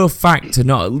zero fact to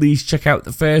not at least check out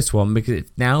the first one because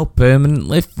it's now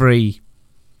permanently free.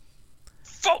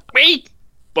 Fuck me!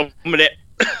 Bumming it.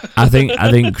 I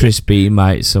think Chris B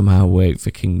might somehow work for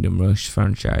Kingdom Rush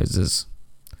franchises.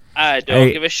 I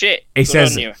don't give a shit. He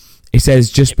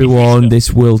says, just be warned,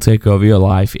 this will take over your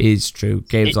life. It is true.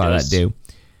 Games like that do.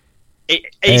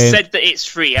 He said that it's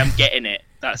free. I'm getting it.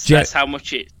 That's how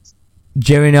much it.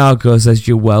 Jerry Narco says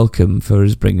you're welcome for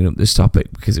us bringing up this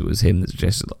topic because it was him that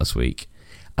suggested it last week.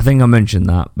 I think I mentioned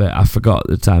that, but I forgot at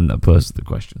the time that I posted the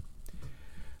question.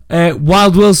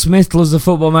 Wild Will Smith loves the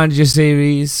Football Manager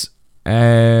series.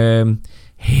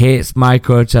 Hates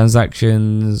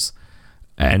microtransactions,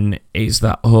 and it's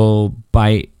that whole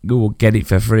bite. We'll get it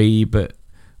for free, but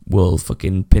we'll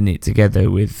fucking pin it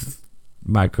together with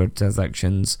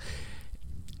microtransactions.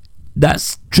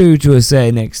 That's true to a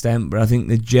certain extent, but I think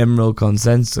the general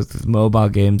consensus with mobile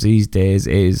games these days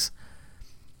is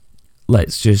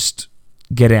let's just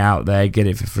get it out there, get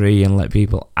it for free, and let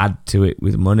people add to it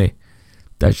with money.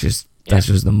 That's just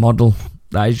the model.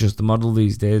 That is just the model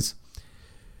these days.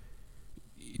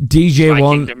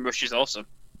 Kingdom Rush is awesome.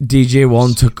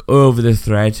 DJ1 took over the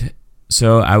thread,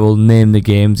 so I will name the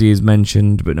games he has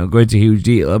mentioned, but not go into huge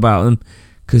detail about them,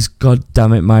 because god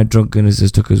damn it, my drunkenness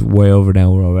has took us way over an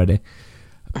hour already.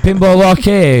 Pinball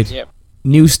Arcade. Yep.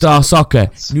 New Star Soccer.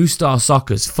 New Star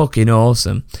Soccer's fucking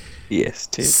awesome. Yes,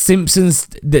 too. Simpsons.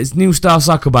 That's New Star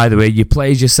Soccer, by the way. You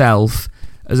play as yourself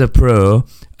as a pro,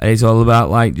 and it's all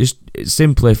about like just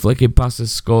simply flicking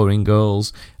passes, scoring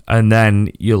goals, and then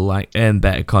you'll like earn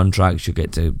better contracts. You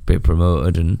get to be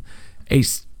promoted, and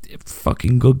it's a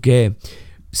fucking good game.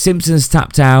 Simpsons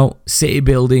Tapped Out, city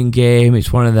building game.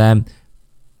 It's one of them.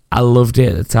 I loved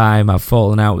it at the time. I've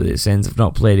fallen out with it since. I've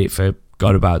not played it for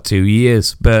about 2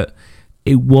 years, but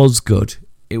it was good.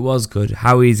 It was good.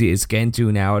 How easy it is to get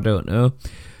into now, I don't know.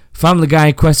 Family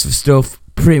Guy Quest for Stuff,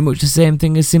 pretty much the same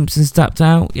thing as Simpsons Tapped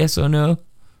Out. Yes or no?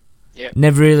 Yeah.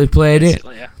 Never really played it.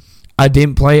 Yeah. I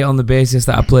didn't play it on the basis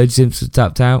that I played Simpsons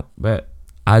Tapped Out, but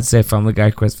I'd say Family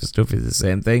Guy Quest for Stuff is the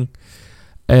same thing.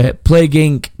 Plague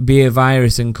Inc. Be a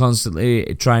virus and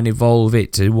constantly try and evolve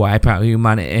it to wipe out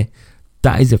humanity.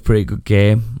 That is a pretty good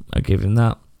game. I'll give him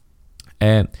that.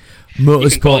 Motorsport. You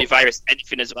can call it virus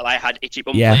anything as well. I had itchy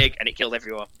bum plague and it killed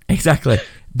everyone. Exactly.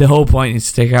 The whole point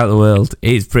is to take out the world.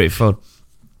 It's pretty fun.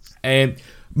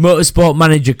 Motorsport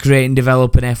Manager, create and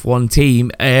develop an F1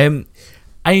 team.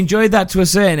 I enjoyed that to a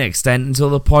certain extent until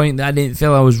the point that I didn't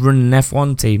feel I was running an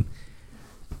F1 team.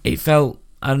 It felt,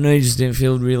 I don't know, it just didn't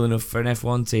feel real enough for an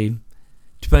F1 team.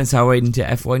 Depends how into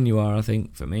F1 you are, I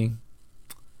think, for me.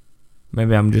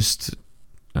 Maybe I'm just,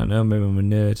 I don't know, maybe I'm a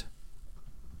nerd.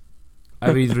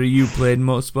 Have either of you played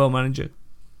Motorsport Manager?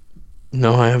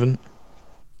 No, I haven't.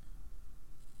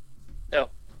 No.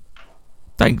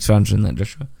 Thanks for answering that,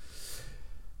 Joshua.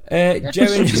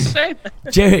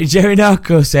 Jerry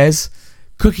Narco says,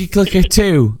 Cookie Clicker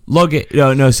 2, log it.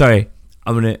 No, sorry.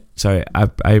 I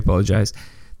apologise.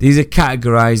 These are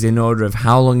categorised in order of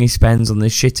how long he spends on the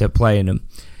shitter playing them.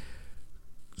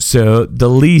 So, the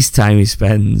least time he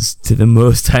spends to the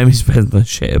most time he spends on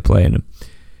shitter playing them.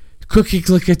 Cookie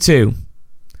Clicker 2.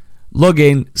 Log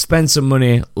in, spend some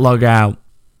money, log out.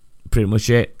 Pretty much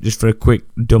it. Just for a quick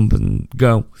dump and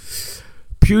go.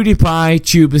 PewDiePie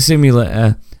Tuber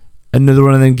Simulator. Another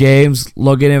one of them games.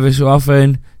 Log in every so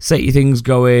often. Set your things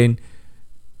going.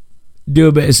 do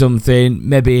a bit of something.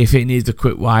 Maybe if it needs a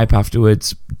quick wipe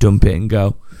afterwards, dump it and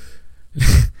go.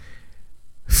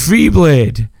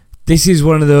 Freeblade. This is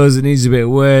one of those that needs a bit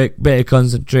of work, bit of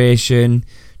concentration,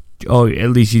 or at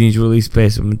least you need to really pay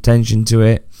some attention to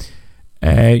it.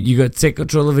 You got to take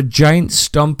control of a giant,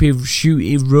 stompy,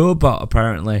 shooty robot,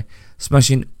 apparently,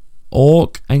 smashing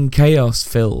orc and chaos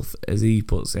filth, as he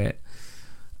puts it.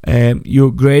 You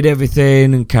upgrade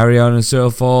everything and carry on and so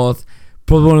forth.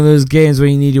 Probably one of those games where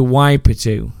you need a wiper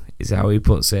to, is how he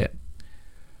puts it.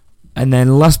 And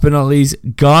then last but not least,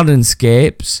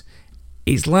 Gardenscapes.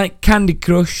 It's like Candy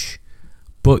Crush,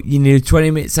 but you need a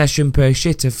 20-minute session per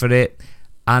shitter for it,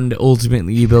 and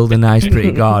ultimately you build a nice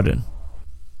pretty garden.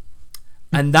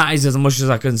 And that is as much as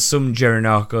I can sum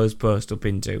Jericho's post up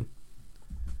into.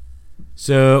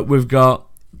 So we've got,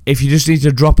 if you just need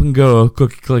to drop and go,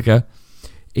 cookie clicker.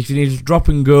 If you need to drop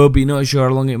and go but you're not sure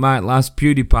how long it might last,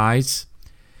 PewDiePie's.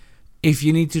 If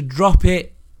you need to drop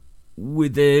it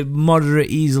with a moderate,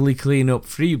 easily clean up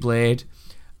Freeblade.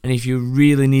 And if you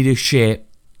really need a shit,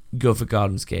 go for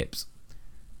Gardenscapes.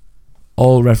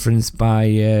 All referenced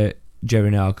by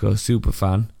Jericho, super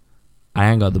fan.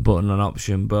 I ain't got the button on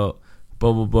option, but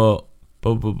bubble butt.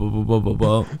 There's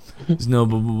no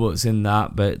bubble butts in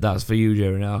that, but that's for you,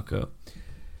 Jericho.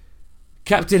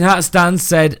 Captain Hatstand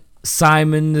said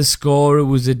Simon the Scorer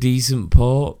was a decent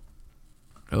port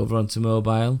over onto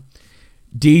mobile.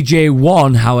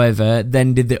 DJ1, however,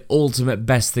 then did the ultimate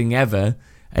best thing ever,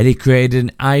 and he created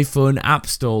an iPhone App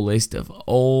Store list of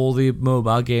all the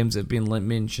mobile games that have been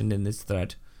mentioned in this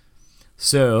thread.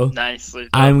 So, nicely done.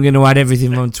 I'm going to add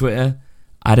everything from Twitter,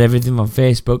 add everything from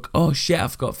Facebook. Oh shit,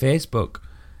 I've got Facebook.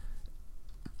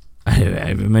 I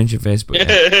haven't mentioned Facebook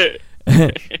yet.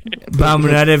 But I'm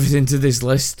going to add everything to this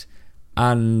list.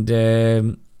 And,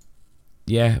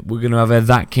 yeah, we're going to have a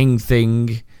That King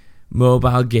Thing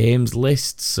mobile games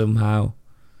list somehow.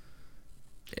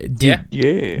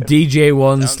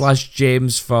 DJ1 /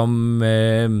 James from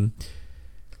the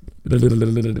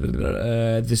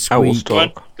Squeak. Owls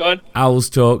Talk. Go on. Owls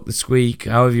Talk, the Squeak,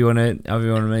 however you want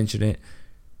to mention it.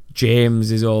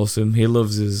 James is awesome. He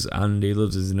loves us, and he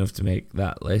loves us enough to make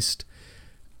that list.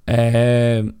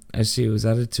 Let's see who was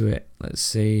added to it. Let's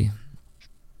see.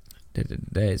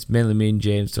 It's mainly me and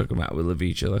James talking about we love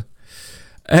each other.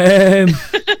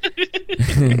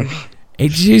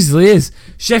 It usually is.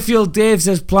 Sheffield Dave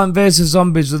says Plant vs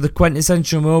Zombies was the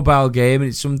quintessential mobile game, and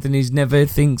it's something he never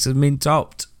thinks has been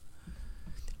topped.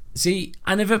 See,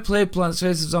 I never played Plants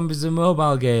vs Zombies as a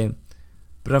mobile game,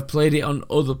 but I've played it on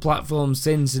other platforms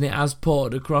since, and it has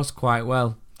ported across quite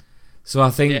well. So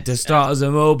I think to start as a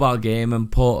mobile game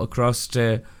and port across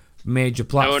to major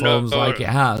platforms like it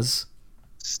has.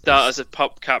 Start as a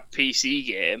PopCap PC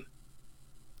game.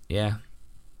 Yeah.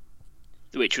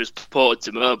 Which was ported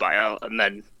to mobile and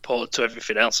then ported to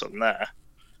everything else on there.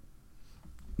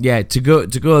 Yeah, to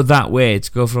go that way,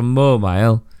 to go from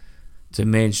mobile to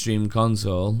mainstream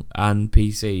console and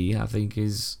PC, I think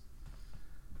is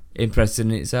impressive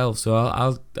in itself. So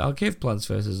I'll give Plants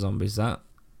vs Zombies that.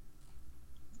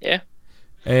 Yeah.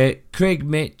 Craig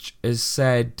Mitch has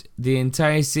said the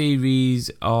entire series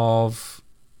of.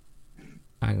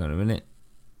 Hang on a minute.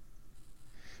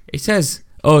 It says,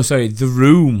 The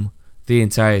Room. The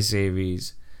entire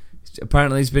series.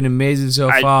 Apparently, it's been amazing so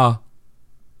far.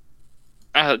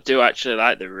 I do actually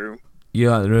like The Room.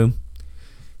 You like The Room?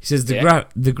 He says the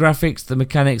graphics, the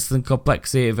mechanics, and the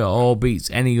complexity of it all beats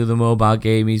any other mobile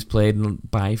game he's played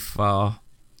by far.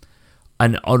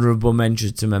 An honourable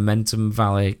mention to Momentum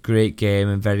Valley. Great game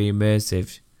and very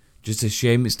immersive. Just a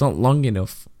shame it's not long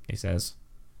enough, he says.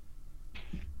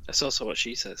 That's also what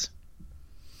she says.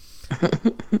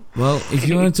 Well, if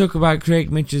you want to talk about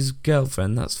Craig Mitch's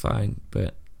girlfriend, that's fine.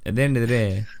 But at the end of the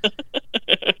day,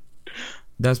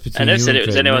 that's between you and Craig Mitch. I never said it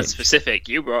was anyone specific.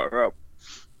 You brought her up.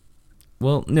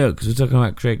 Well, no, because we're talking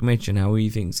about Craig Mitch and how he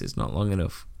thinks it's not long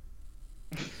enough.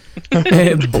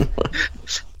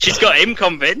 She's got him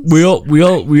convinced.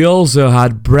 We also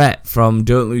had Brett from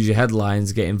Don't Lose Your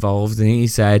Headlines get involved, and he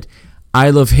said, "I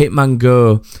love Hitman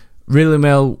Go.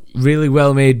 Really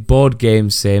well made board game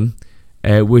sim.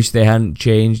 Wish they hadn't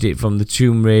changed it from the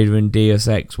Tomb Raider and Deus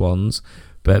Ex ones,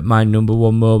 but my number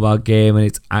one mobile game, and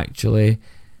it's actually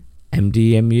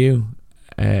MDMU,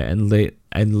 and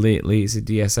lately it's a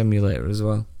DS emulator as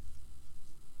well."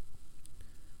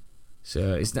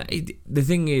 So it's not. The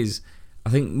thing is, I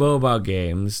think mobile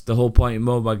games. The whole point of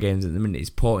mobile games at the minute is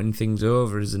porting things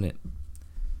over, isn't it?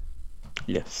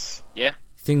 Yes. Yeah.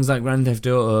 Things like Grand Theft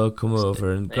Auto come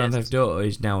over, and Grand Theft Auto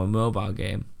is now a mobile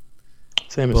game.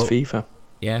 Same as FIFA.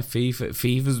 Yeah,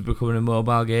 FIFA's becoming a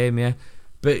mobile game, yeah.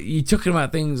 But you're talking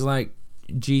about things like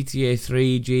GTA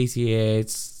 3, GTA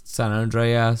San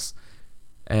Andreas,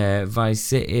 Vice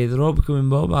City, they're all becoming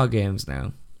mobile games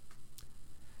now.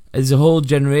 There's a whole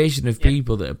generation of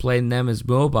people that are playing them as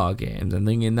mobile games and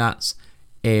thinking that's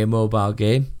a mobile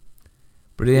game.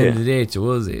 But at the end of the day,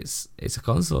 to us, it's a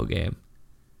console game.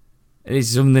 And it's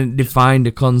something that defined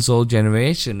a console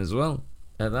generation as well.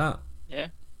 Like that. Yeah.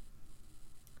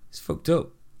 It's fucked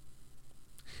up.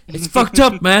 It's fucked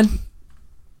up, man.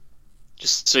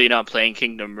 Just so you're not playing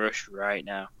Kingdom Rush right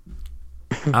now.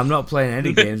 I'm not playing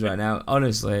any games right now.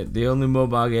 Honestly, the only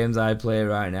mobile games I play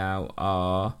right now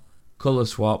are Colour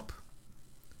Swap.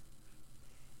 And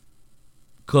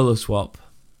Colour Swap,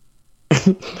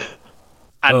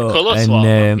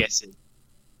 I'm guessing.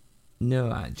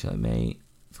 No, actually, mate.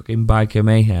 Fucking Biker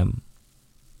Mayhem.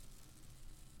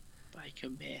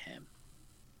 Biker Mayhem.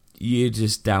 You're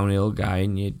just downhill guy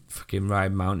and you fucking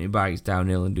ride mountain bikes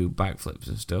downhill and do backflips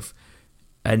and stuff.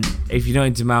 And if you're not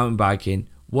into mountain biking,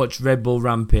 watch Red Bull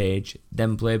Rampage,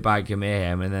 then play Biker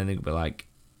Mayhem, and then it'll be like,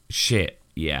 shit,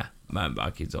 yeah, mountain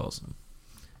biking's awesome.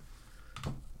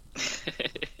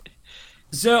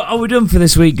 So, are we done for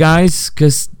this week, guys?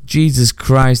 Because, Jesus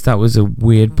Christ, that was a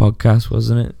weird podcast,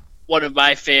 wasn't it? One of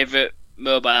my favourite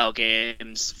mobile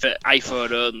games for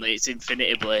iPhone only, it's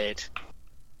Infinity Blade.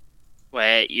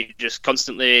 Where you're just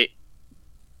constantly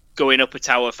going up a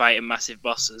tower fighting massive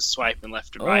bosses, swiping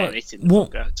left and right and hitting the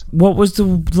fuck out. What was the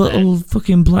little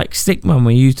fucking black stick man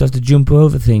where you used to have to jump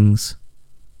over things?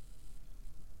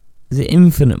 Is it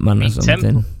Infinite Man or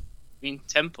something? You mean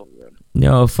Temple Run?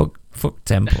 No, fuck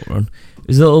Temple Run. It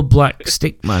was a little black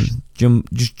stick man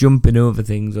just jumping over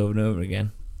things over and over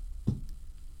again.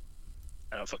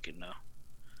 I don't fucking know.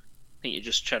 I think you're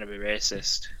just trying to be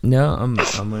racist. No, I'm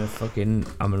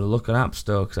gonna look at App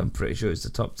Store because I'm pretty sure it's the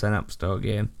top 10 App Store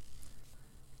game.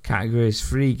 Categories: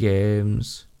 free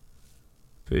games.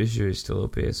 Pretty sure it's still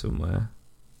up here somewhere.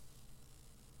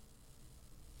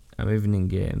 I'm even in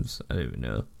games. I don't even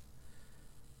know.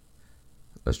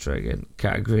 Let's try again.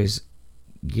 Categories: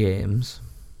 games.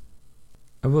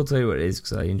 I will tell you what it is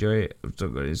because I enjoy it. I've still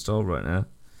got it installed right now.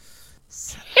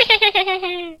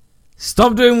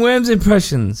 Stop doing Worms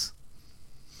impressions.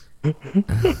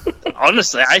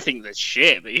 Honestly, I think that's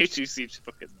shit, but you two seem to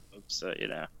fucking love, so you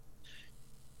know.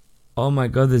 Oh my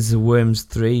god, there's a Worms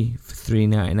 3 for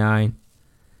 $3.99.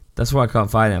 That's why I can't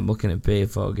find it. I'm looking at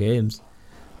PS4 games.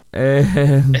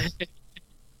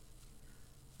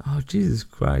 Oh Jesus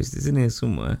Christ, it's in here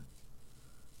somewhere.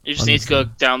 You just need to go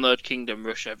download Kingdom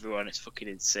Rush, everyone. It's fucking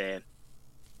insane.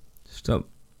 Stop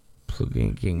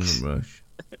plugging Kingdom Rush.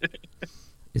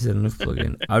 Is there enough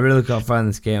plugin? I really can't find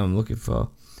this game I'm looking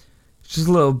for. It's just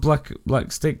a little black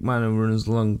stick man who runs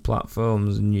along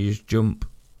platforms and you just jump.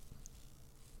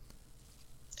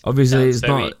 Obviously, it's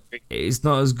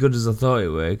not as good as I thought it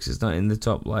was because it's not in the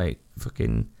top like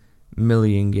fucking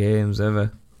million games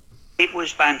ever. It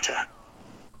was banter.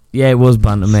 Yeah, it was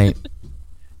banter, mate.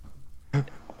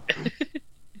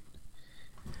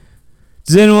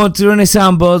 Does anyone want to run any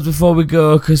soundboards before we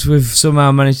go? Because we've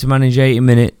somehow managed to manage 80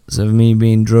 minutes of me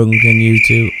being drunk and you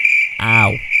two.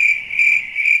 Ow.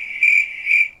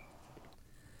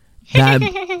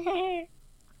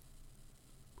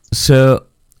 So,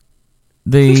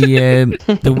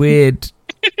 the weird,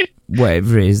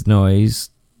 whatever it is, noise,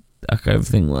 I can't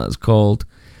think what that's called.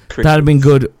 Crickets. That'd have been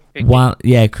good while,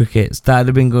 crickets. That'd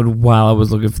have been good while I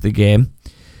was looking for the game.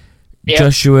 Yep.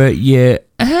 Joshua,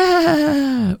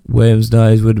 Worms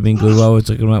noise would have been good while we're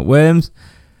talking about Worms.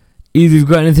 Either you've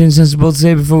got anything sensible to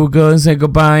say before we go and say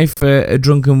goodbye for a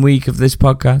drunken week of this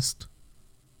podcast?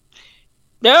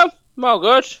 No, I'm all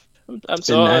good. I'm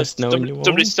so nice knowing you all.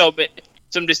 Somebody's told me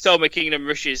Kingdom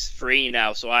Rush is free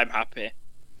now, so I'm happy.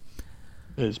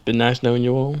 It's been nice knowing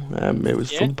you all. It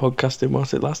was fun podcasting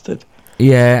whilst it lasted.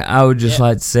 Yeah, I would just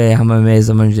like to say I'm amazed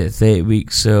I managed it 30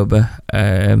 weeks sober.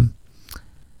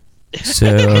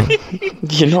 So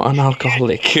you're not an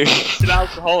alcoholic. An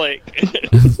alcoholic.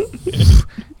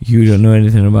 You don't know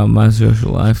anything about my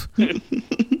social life.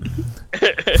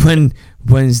 When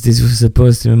Wednesdays were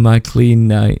supposed to be my clean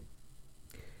night.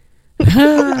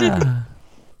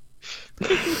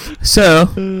 So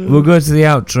we'll go to the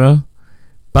outro,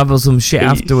 babble some shit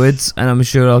afterwards, and I'm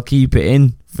sure I'll keep it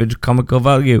in for comical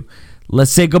value.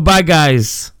 Let's say goodbye,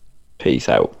 guys. Peace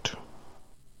out.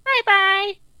 Bye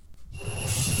bye.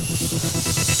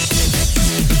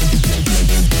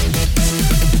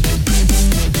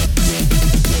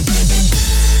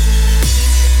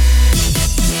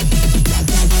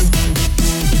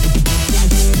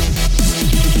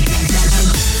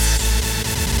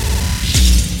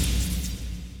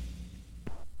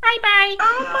 Bye bye.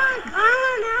 Oh my god, I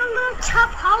love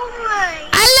Chipotle.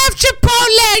 I love Chipotle.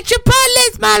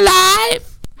 Chipotle's my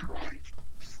life.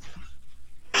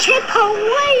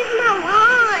 Chipotle's my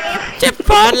life.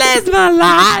 Chipotle's my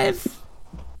life.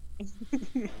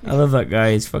 I love that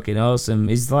guy. He's fucking awesome.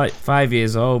 He's like 5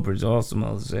 years old, but he's awesome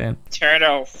all the same.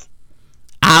 Turtles.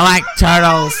 I like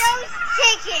turtles.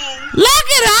 Look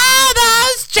at all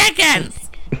those Look chickens.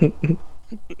 at all those chickens.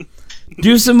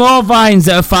 Do some more vines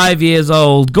that are 5 years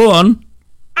old. Go on.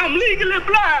 I'm legally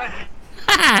blind.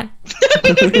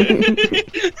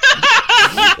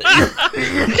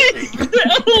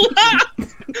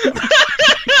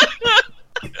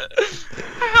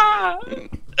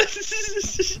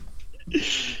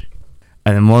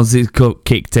 And then once it's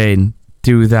kicked in,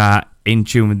 do that in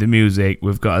tune with the music.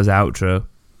 We've got his outro.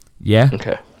 Yeah?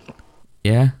 Okay.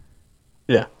 Yeah?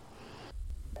 Yeah.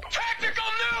 Tactical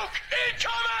nuke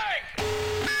incoming!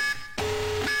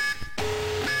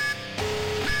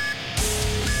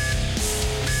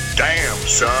 Damn,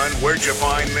 son, where'd you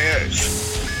find this?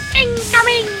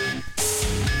 Incoming.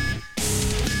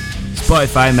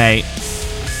 Spotify, mate.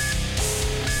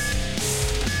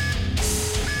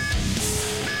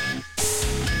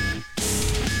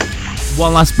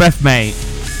 One last breath, mate.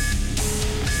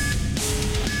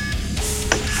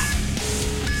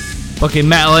 Fucking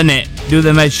metal in it. Do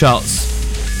the med shots.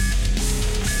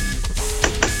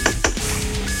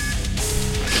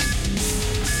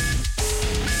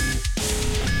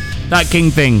 That king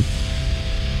thing.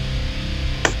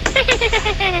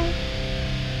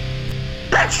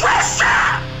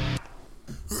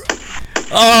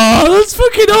 Oh, that's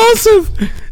fucking awesome.